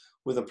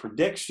with a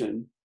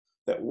prediction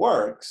that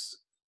works,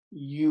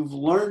 you've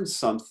learned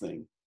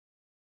something.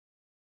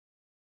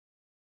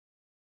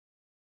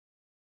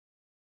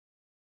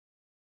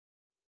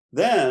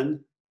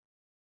 Then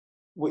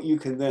what you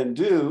can then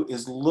do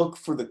is look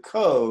at the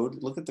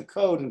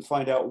code and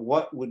find out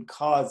what would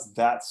cause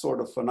that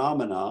sort of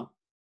phenomena,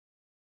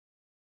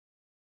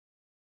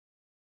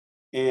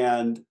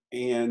 and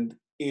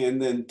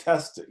then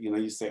test it.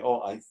 You say,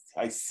 oh,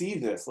 I see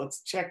this.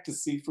 Let's check to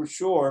see for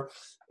sure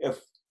if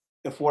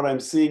what I'm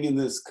seeing in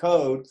this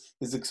code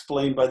is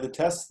explained by the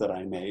tests that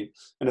I made.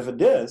 And if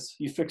it is,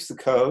 you fix the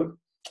code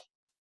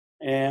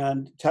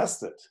and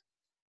test it.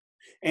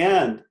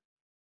 And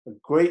a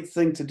great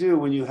thing to do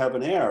when you have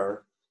an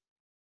error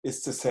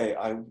is to say,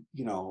 I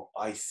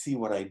see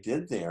what I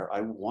did there.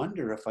 I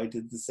wonder if I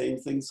did the same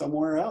thing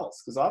somewhere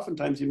else. Because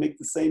oftentimes you make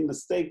the same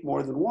mistake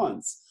more than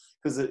once,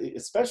 because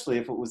especially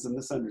if it was a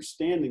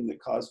misunderstanding that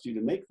caused you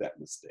to make that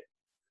mistake.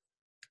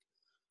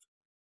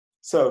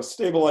 So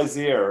stabilize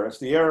the error. If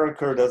the error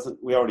occur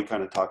we already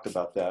kind of talked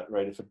about that,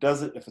 right? If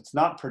it's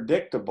not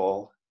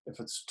predictable, if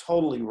it's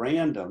totally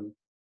random,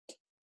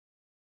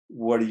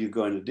 what are you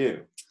going to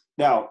do?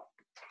 Now,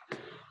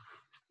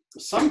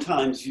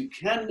 sometimes you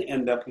can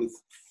end up with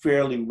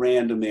fairly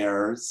random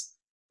errors,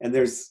 and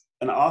there's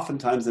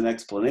oftentimes an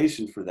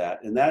explanation for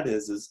that, and that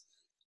is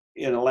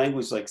in a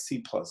language like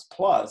C++,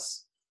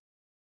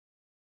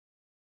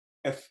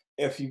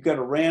 if you've got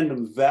a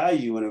random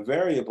value in a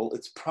variable,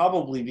 it's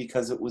probably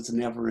because it was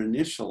never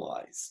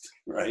initialized,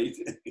 right?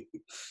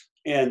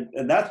 and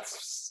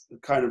that's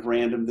kind of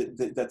random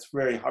that's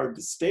very hard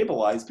to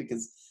stabilize,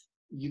 because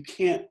you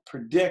can't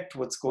predict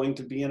what's going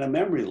to be in a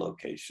memory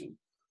location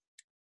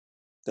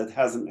that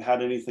hasn't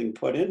had anything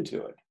put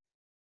into it.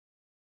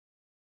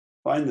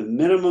 Find the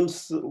minimum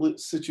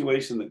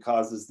situation that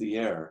causes the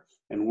error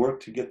and work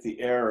to get the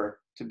error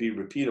to be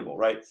repeatable,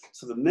 right?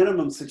 So the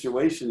minimum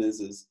situation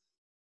is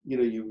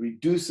you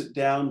reduce it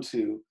down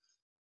to,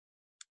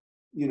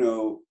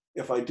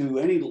 if I do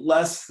any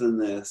less than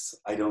this,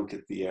 I don't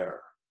get the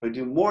error. If I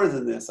do more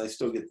than this, I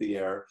still get the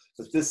error,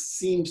 but this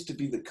seems to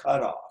be the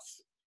cutoff.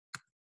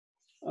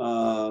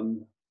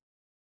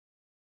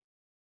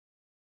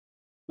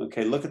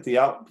 Okay, look at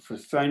for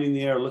finding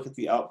the error, look at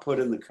the output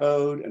in the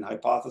code and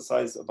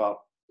hypothesize about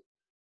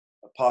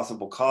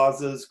possible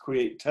causes,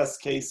 create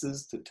test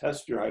cases to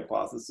test your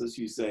hypothesis.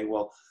 You say,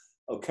 well,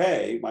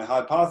 okay, my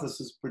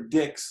hypothesis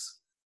predicts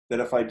that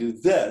if I do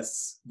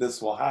this,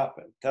 this will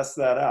happen. Test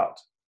that out.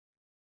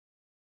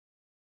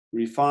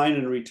 Refine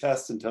and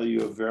retest until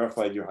you have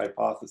verified your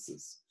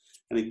hypothesis.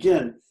 And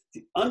again,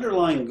 the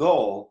underlying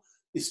goal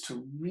is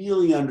to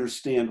really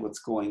understand what's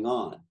going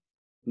on,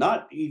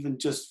 not even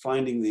just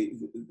finding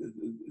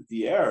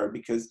the error,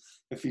 because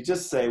if you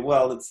just say,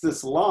 well, it's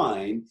this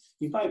line,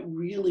 you might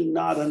really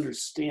not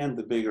understand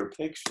the bigger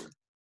picture.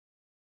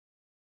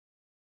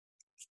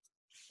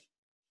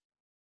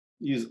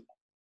 Use,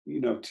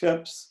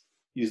 tips.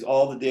 Use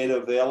all the data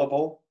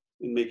available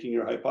in making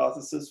your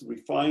hypothesis.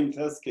 Refine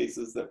test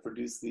cases that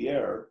produce the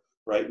error,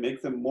 right?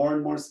 Make them more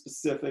and more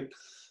specific.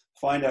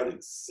 Find out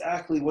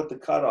exactly what the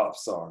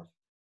cutoffs are.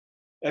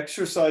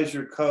 Exercise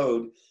your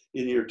code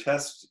in your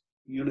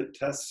unit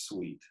test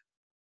suite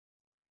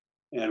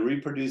and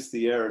reproduce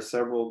the error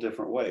several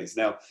different ways.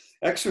 Now,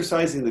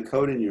 exercising the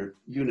code in your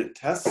unit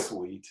test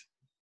suite,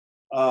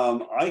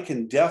 I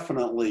can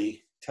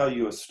definitely tell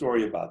you a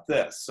story about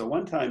this. So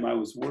one time I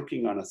was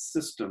working on a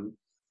system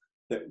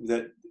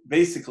that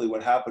basically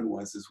what happened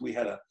was we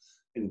had a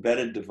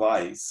embedded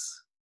device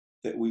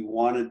that we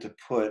wanted to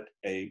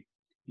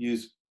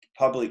use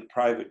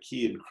public-private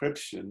key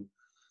encryption,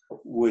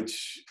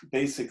 which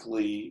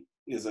basically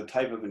is a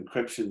type of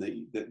encryption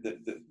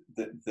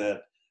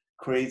that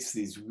creates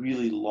these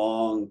really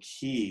long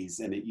keys,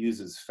 and it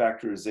uses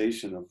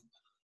factorization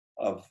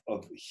of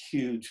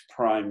huge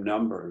prime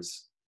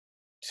numbers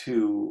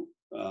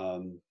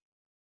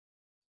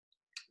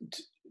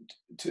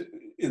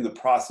in the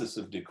process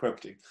of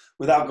decrypting,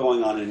 without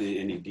going on in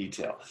any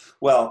detail.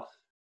 Well,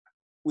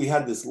 we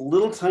had this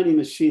little tiny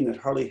machine that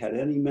hardly had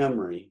any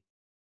memory,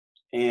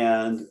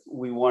 and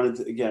we wanted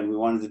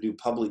to do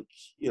public.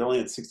 It only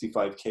had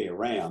 65K of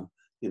RAM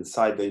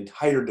inside the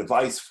entire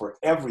device for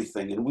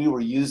everything, and we were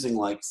using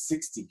like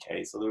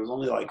 60K, so there was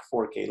only like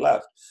 4K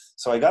left.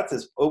 So I got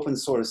this open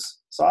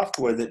source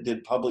software that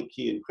did public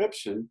key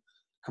encryption,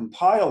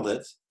 compiled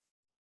it,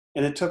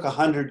 and it took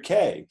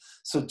 100K.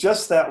 So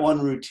just that one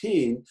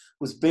routine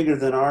was bigger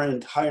than our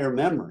entire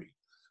memory.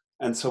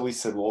 And so we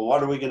said, well,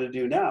 what are we going to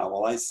do now?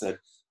 Well, I said,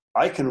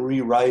 I can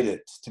rewrite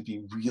it to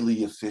be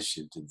really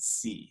efficient in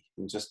C,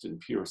 and just in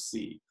pure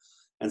C.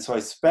 And so I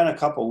spent a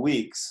couple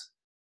weeks,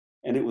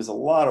 and it was a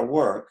lot of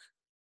work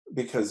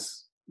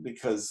because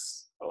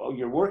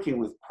you're working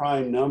with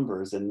prime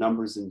numbers and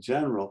numbers in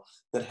general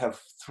that have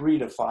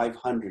 300 to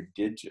 500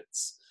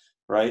 digits,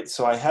 right?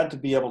 So I had to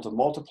be able to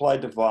multiply,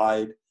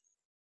 divide,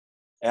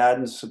 add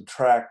and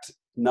subtract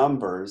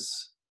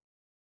numbers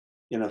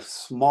in a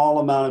small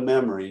amount of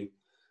memory,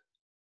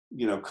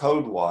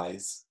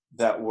 code-wise,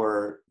 that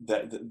were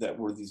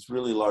these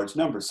really large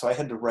numbers. So I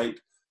had to write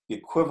the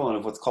equivalent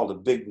of what's called a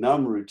big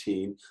num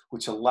routine,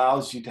 which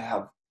allows you to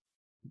have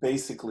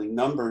basically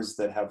numbers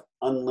that have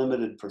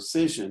unlimited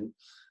precision.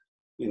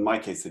 In my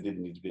case, they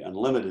didn't need to be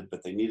unlimited,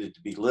 but they needed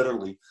to be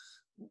literally,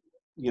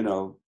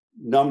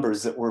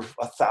 numbers that were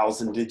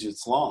 1,000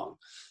 digits long.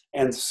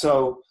 And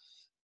so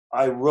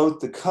I wrote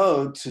the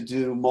code to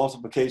do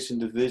multiplication,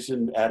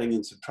 division, adding,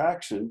 and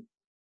subtraction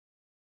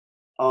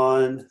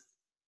on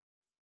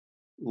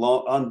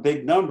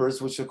big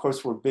numbers, which of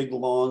course were big,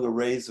 long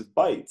arrays of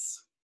bytes.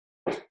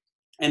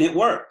 And it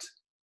worked.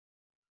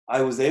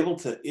 I was able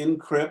to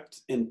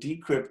encrypt and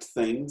decrypt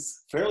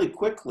things fairly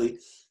quickly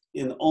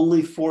in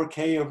only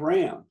 4K of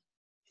RAM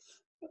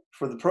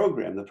for the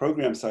program. The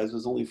program size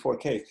was only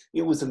 4K.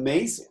 It was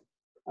amazing.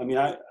 I mean,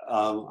 I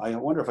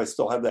wonder if I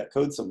still have that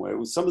code somewhere. It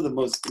was some of the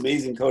most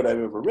amazing code I've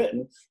ever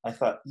written. I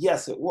thought,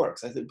 yes, it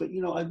works. I said, but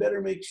I better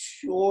make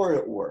sure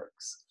it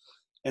works.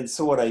 And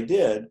so what I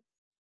did,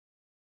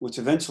 which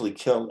eventually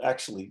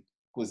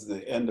was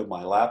the end of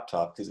my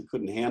laptop because it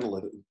couldn't handle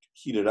it. It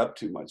heated up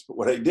too much. But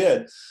what I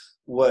did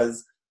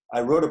was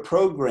I wrote a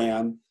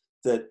program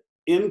that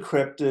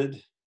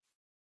encrypted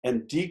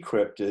and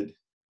decrypted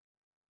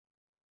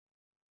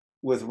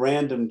with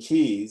random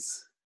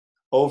keys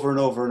over and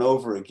over and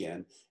over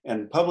again.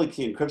 And public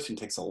key encryption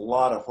takes a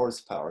lot of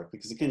horsepower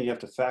because, again, you have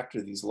to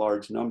factor these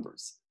large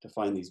numbers to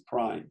find these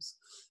primes.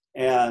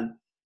 And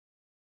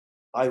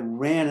I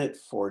ran it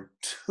for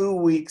 2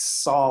 weeks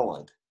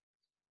solid,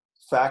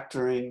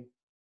 factoring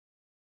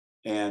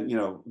and, you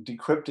know,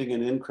 decrypting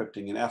and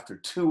encrypting. And after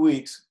 2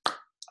 weeks,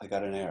 I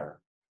got an error.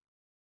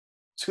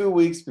 2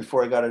 weeks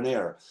before I got an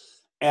error.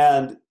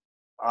 And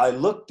I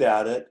looked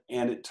at it,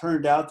 and it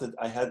turned out that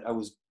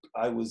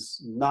I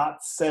was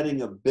not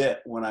setting a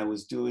bit when I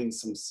was doing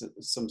some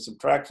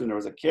subtraction. There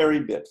was a carry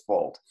bit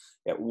fault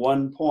at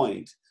one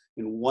point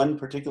in one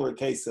particular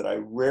case that I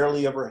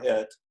rarely ever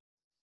hit.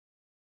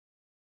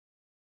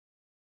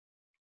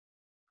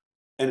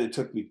 And it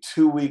took me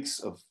 2 weeks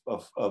of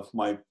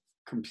my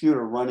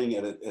computer running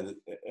at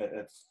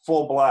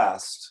full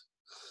blast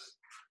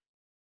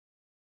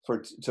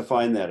to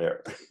find that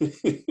error.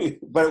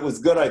 But it was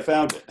good I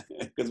found it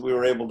because we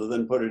were able to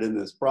then put it in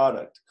this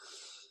product.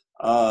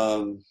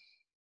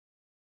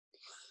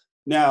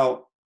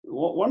 Now,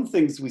 one of the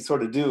things we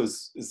sort of do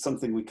is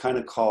something we kind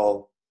of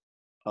call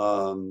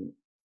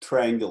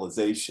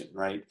triangulation,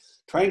 right?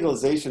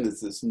 Triangulation is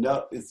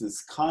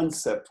this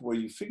concept where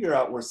you figure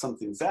out where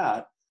something's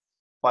at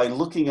by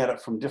looking at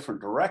it from different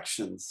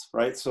directions,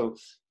 right? So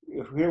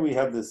here we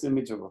have this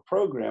image of a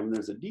program, and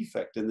there's a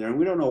defect in there, and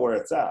we don't know where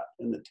it's at.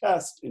 And the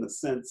test, in a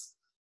sense,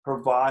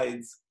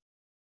 provides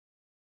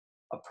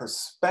a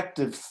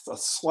perspective, a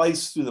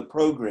slice through the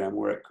program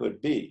where it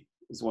could be,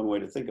 is one way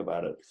to think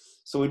about it.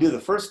 So we do the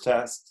first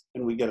test,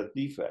 and we get a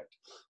defect.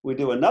 We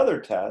do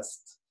another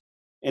test,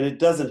 and it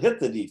doesn't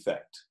hit the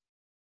defect,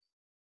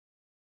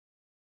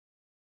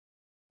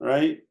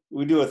 right?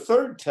 We do a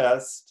third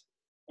test,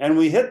 and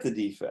we hit the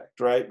defect,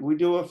 right? We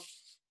do a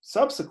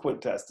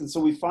subsequent test. And so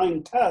we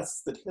find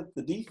tests that hit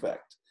the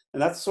defect.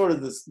 And that's sort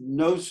of this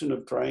notion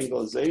of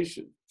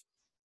triangulation.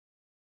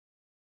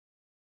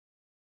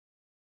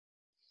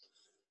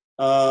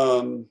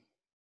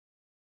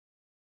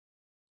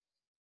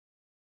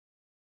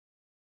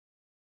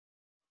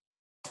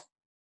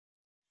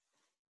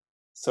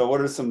 So what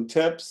are some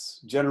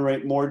tips?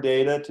 Generate more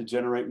data to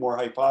generate more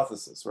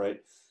hypothesis, right?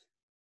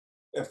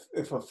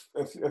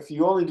 If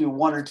you only do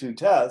 1 or 2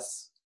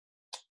 tests,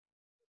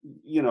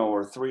 you know,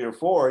 or 3 or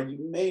 4,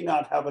 you may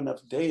not have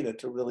enough data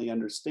to really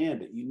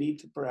understand it. You need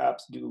to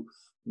perhaps do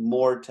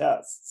more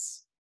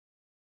tests.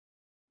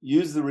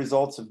 Use the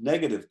results of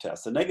negative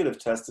tests. A negative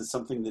test is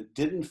something that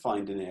didn't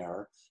find an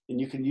error,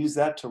 and you can use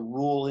that to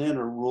rule in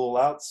or rule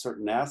out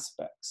certain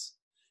aspects.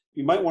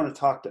 You might want to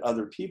talk to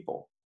other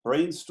people,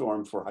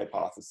 brainstorm for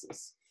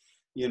hypothesis.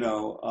 You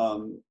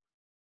know,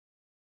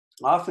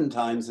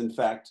 oftentimes, in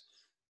fact,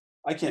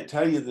 I can't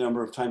tell you the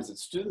number of times that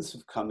students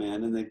have come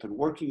in and they've been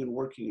working and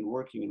working and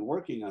working and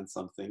working on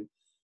something,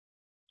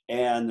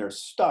 and they're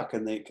stuck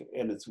and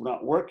it's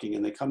not working,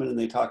 and they come in and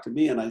they talk to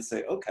me, and I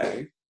say,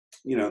 okay,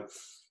 you know,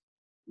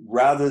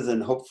 rather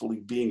than hopefully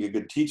being a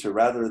good teacher,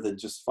 rather than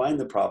just find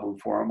the problem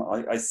for them,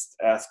 I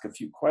ask a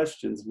few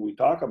questions and we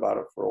talk about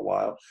it for a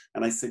while,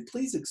 and I say,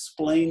 please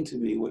explain to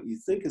me what you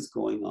think is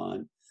going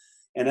on.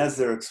 And as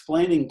they're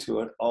explaining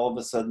to it, all of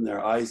a sudden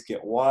their eyes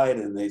get wide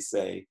and they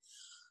say,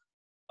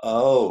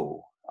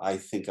 oh, I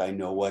think I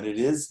know what it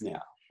is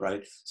now,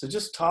 right? So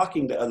just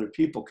talking to other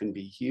people can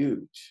be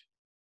huge.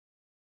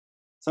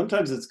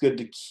 Sometimes it's good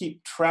to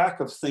keep track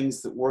of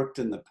things that worked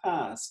in the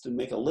past and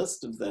make a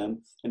list of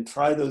them and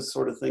try those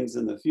sort of things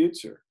in the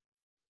future.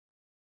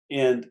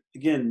 And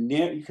again,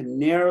 you can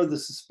narrow the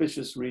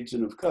suspicious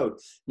region of code.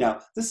 Now,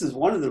 this is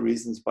one of the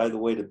reasons, by the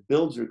way, to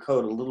build your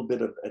code a little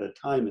bit at a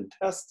time and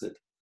test it,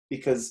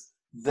 because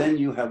then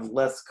you have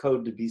less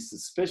code to be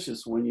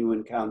suspicious when you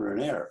encounter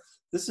an error.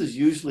 This is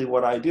usually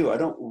what I do. I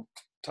don't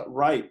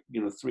write,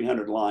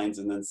 300 lines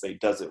and then say,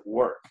 does it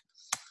work?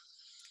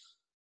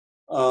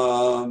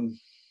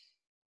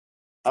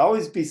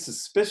 Always be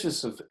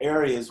suspicious of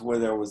areas where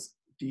there was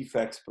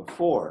defects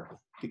before,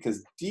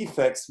 because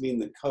defects mean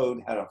the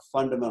code had a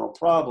fundamental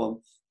problem,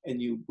 and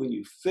when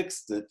you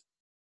fixed it,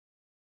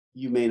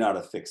 you may not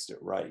have fixed it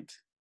right?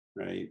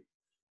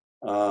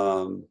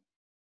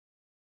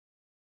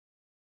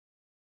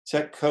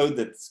 Check code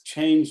that's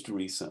changed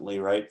recently,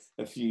 right?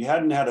 If you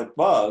hadn't had a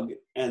bug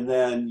and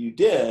then you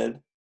did,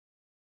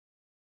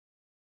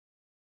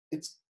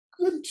 it's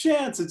a good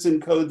chance it's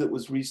in code that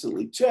was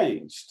recently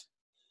changed.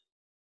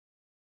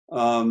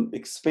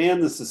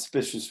 Expand the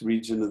suspicious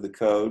region of the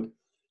code,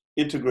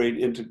 integrate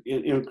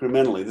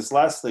incrementally. This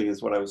last thing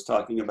is what I was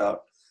talking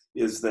about,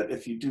 is that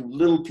if you do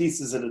little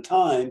pieces at a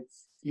time,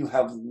 you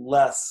have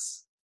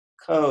less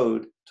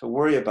code to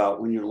worry about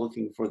when you're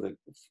looking for the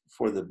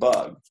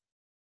bug.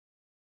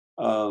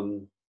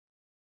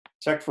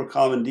 Check for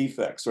common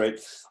defects, right?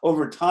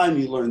 Over time,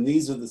 you learn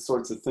these are the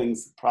sorts of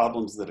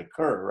problems that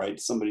occur, right?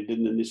 Somebody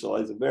didn't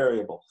initialize a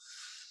variable.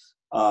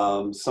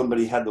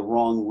 Somebody had the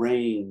wrong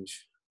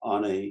range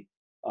on a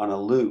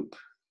loop,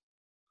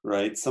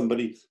 right?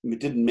 Somebody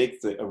didn't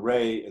make the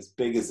array as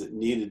big as it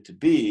needed to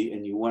be,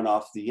 and you went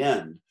off the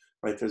end,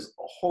 right? There's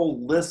a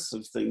whole list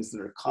of things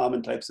that are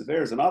common types of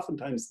errors, and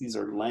oftentimes these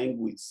are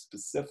language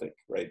specific,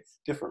 right?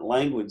 Different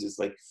languages,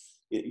 like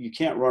you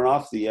can't run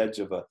off the edge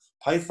of a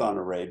Python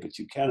array, but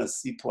you can a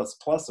C++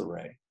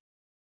 array.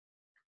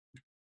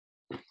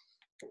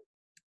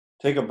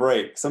 Take a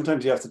break.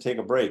 Sometimes you have to take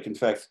a break. In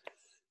fact,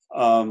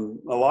 a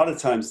lot of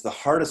times the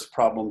hardest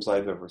problems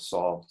I've ever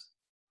solved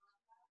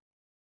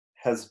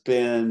has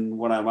been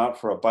when I'm out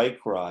for a bike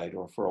ride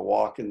or for a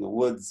walk in the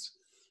woods,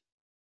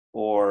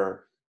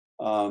 or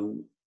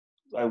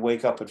I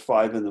wake up at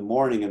 5 in the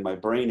morning and my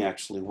brain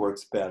actually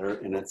works better,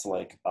 and it's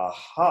like,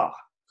 aha.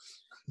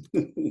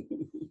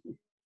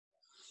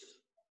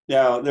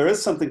 Now, there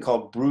is something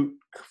called brute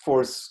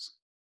force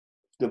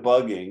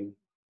debugging,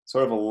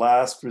 sort of a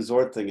last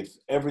resort thing. If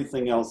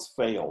everything else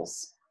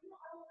fails,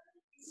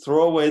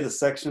 throw away the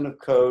section of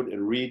code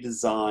and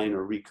redesign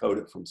or recode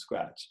it from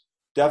scratch.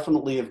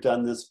 Definitely have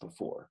done this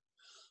before.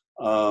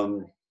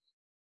 And,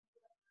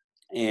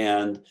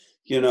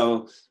 you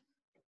know,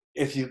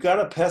 if you've got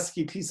a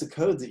pesky piece of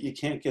code that you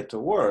can't get to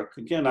work,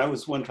 again, I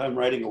was one time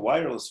writing a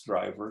wireless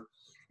driver,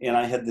 and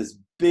I had this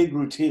big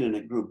routine, and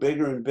it grew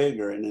bigger and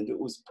bigger, and it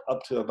was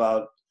up to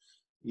about,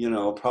 you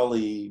know,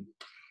 probably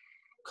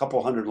a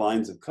couple hundred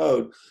lines of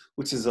code,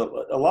 which is a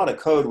lot of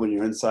code when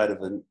you're inside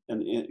of in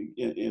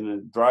a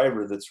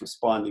driver that's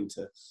responding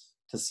to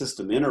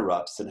system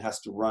interrupts and has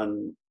to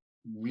run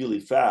really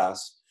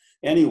fast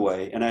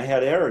anyway. And I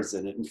had errors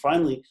in it, and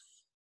finally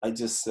I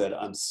just said,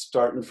 I'm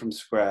starting from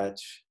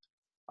scratch.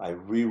 I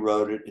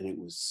rewrote it, and it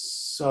was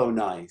so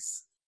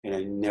nice, and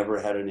I never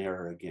had an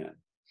error again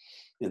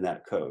in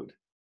that code.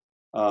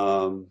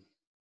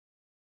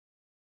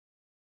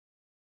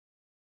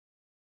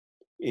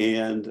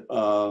 In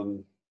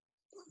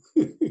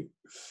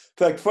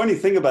fact, funny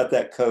thing about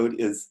that code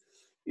is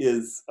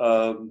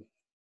I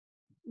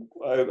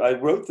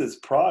wrote this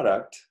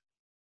product,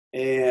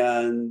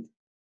 and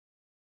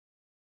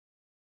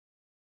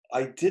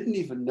I didn't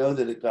even know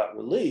that it got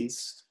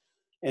released,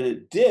 and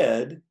it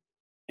did.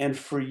 And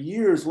for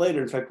years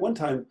later, in fact, one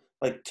time,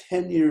 like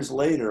 10 years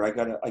later, I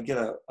get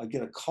a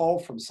call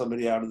from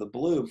somebody out of the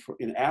blue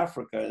in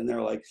Africa, and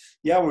they're like,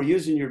 "Yeah, we're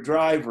using your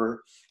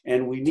driver,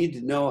 and we need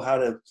to know how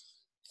to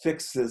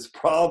fix this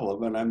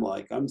problem." And I'm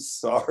like, "I'm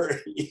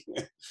sorry,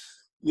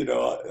 you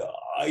know,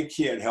 I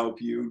can't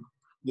help you.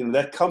 You know,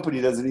 that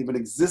company doesn't even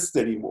exist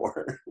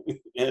anymore."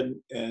 and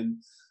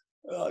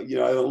you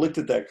know, I looked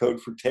at that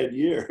code for 10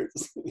 years.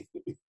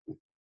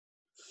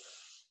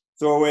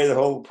 Throw away the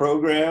whole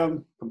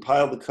program,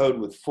 compile the code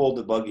with full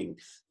debugging.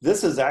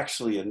 This is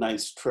actually a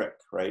nice trick,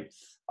 right?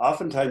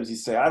 Oftentimes you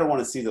say, I don't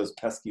want to see those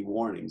pesky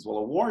warnings. Well,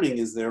 a warning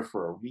is there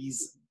for a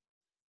reason.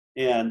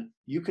 And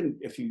you can,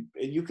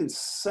 you can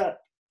set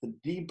the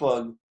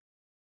debug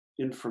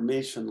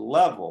information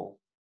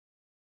level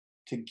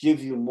to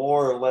give you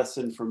more or less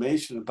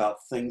information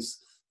about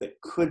things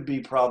that could be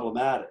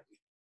problematic.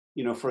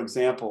 You know, for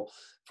example,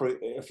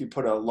 if you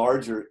put a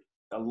large,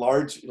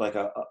 like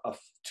a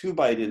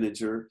 2-byte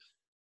integer,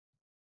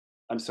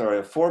 a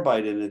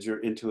 4-byte integer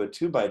into a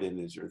 2-byte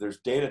integer, there's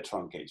data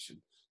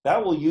truncation.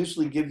 That will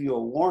usually give you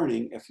a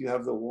warning if you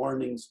have the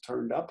warnings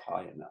turned up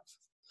high enough.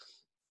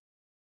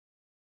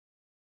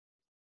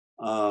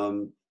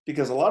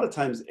 Because a lot of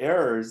times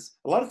errors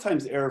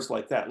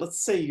like that,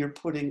 let's say you're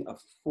putting a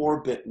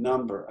 4-byte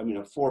number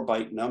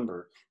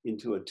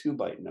into a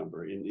 2-byte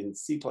number. In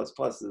C++,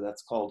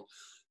 that's called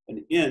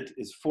an int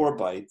is 4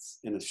 bytes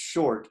and a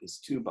short is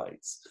 2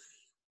 bytes.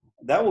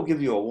 That will give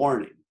you a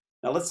warning.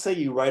 Now, let's say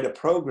you write a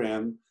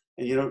program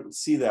and you don't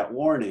see that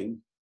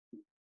warning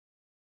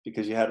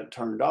because you had it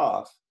turned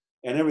off,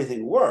 and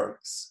everything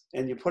works,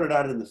 and you put it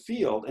out in the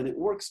field and it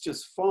works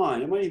just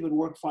fine. It might even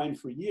work fine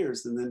for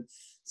years, and then,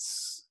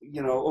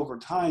 you know, over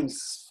time,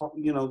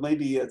 you know,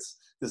 maybe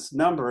this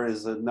number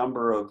is a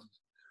number of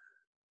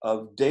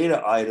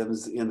data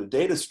items in a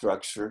data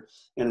structure,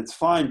 and it's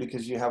fine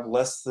because you have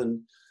less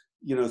than,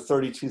 you know,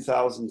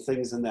 32,000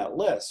 things in that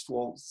list.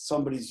 Well,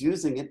 somebody's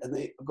using it and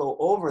they go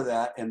over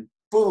that, and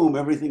boom,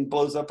 everything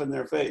blows up in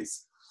their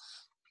face.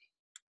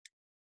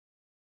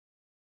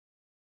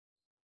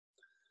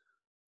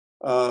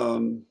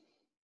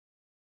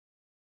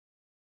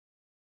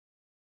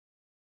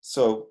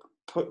 So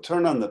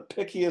turn on the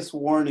pickiest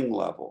warning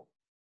level.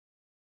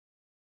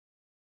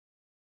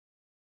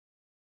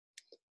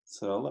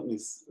 So I want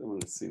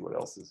to see what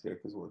else is here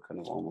because we're kind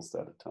of almost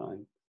out of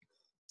time.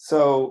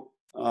 So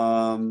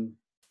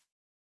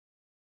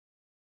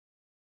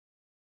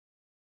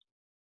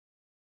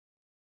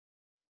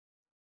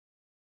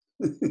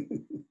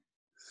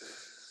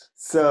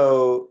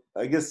so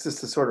I guess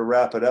just to sort of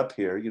wrap it up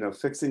here, you know,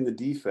 fixing the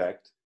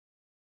defect.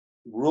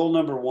 Rule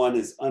number 1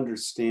 is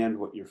understand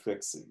what you're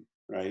fixing,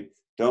 right?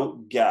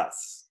 Don't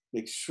guess.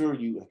 Make sure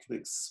you can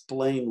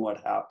explain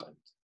what happened.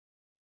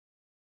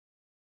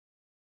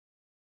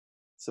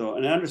 So,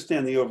 and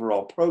understand the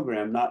overall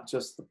program, not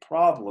just the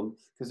problem,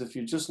 because if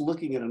you're just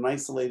looking at an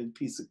isolated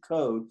piece of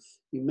code,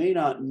 you may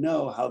not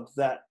know how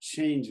that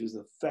changes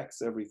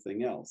affects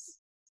everything else.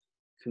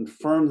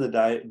 Confirm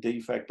the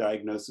defect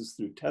diagnosis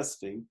through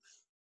testing.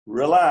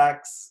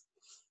 Relax.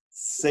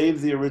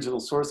 Save the original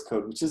source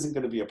code, which isn't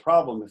going to be a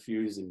problem if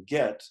you're using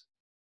get.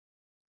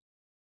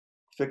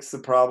 Fix the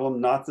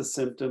problem, not the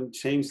symptom.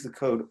 Change the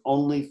code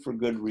only for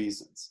good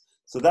reasons.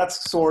 So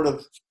that's sort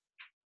of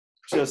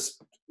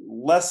just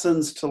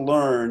lessons to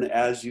learn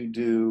as you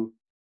do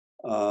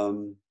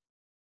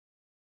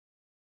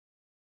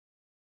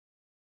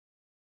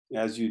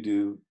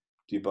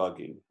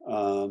debugging.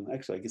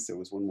 Actually, I guess there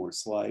was one more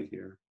slide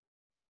here.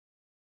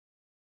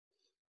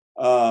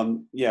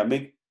 Yeah,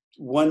 make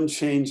one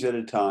change at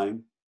a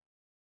time.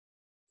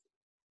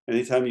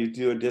 Anytime you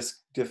do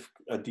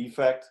a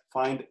defect,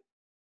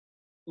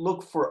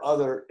 look for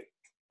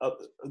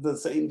the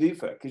same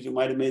defect, because you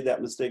might have made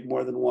that mistake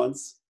more than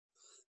once,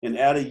 and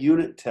add a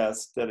unit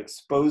test that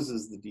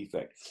exposes the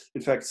defect.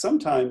 In fact,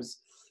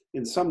 sometimes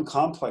in some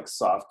complex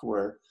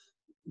software,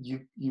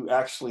 you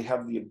actually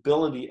have the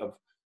ability of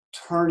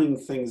turning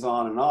things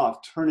on and off,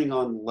 turning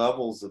on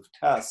levels of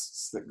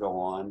tests that go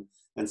on.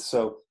 And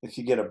so if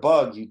you get a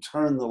bug, you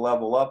turn the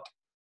level up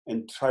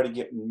and try to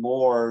get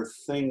more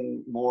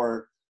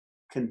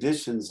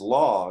conditions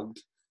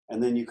logged,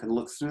 and then you can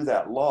look through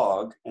that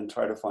log and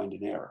try to find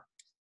an error.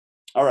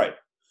 All right,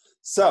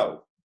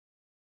 so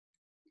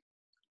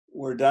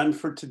we're done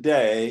for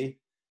today.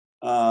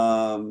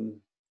 I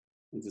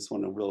just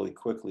want to really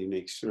quickly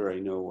make sure I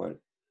know what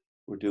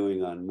we're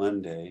doing on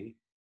Monday.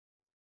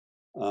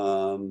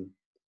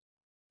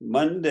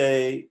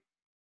 Monday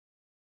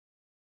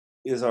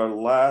is our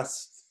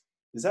last,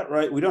 is that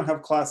right? We don't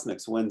have class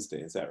next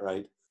Wednesday, is that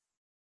right?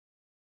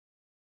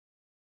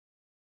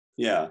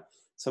 Yeah,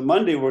 so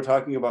Monday we're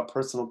talking about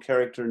personal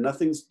character.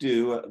 Nothing's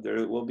due,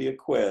 there will be a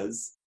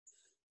quiz.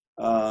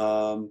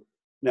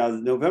 Now,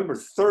 November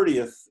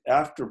 30th,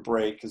 after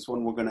break, is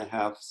when we're going to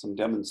have some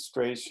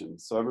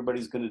demonstrations. So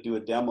everybody's going to do a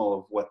demo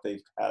of what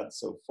they've had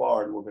so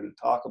far, and we're going to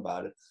talk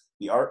about it.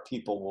 The art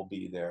people will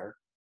be there,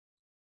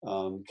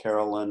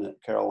 Caroline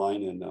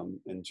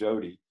and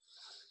Jody,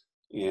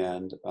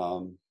 and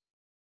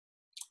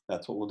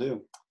that's what we'll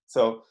do.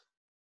 So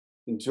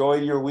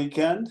enjoy your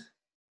weekend.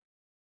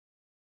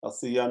 I'll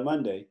see you on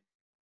Monday.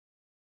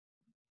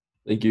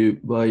 Thank you.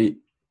 Bye.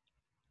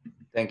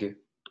 Thank you.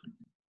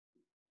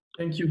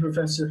 Thank you,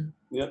 Professor.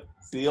 Yep.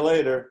 See you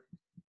later.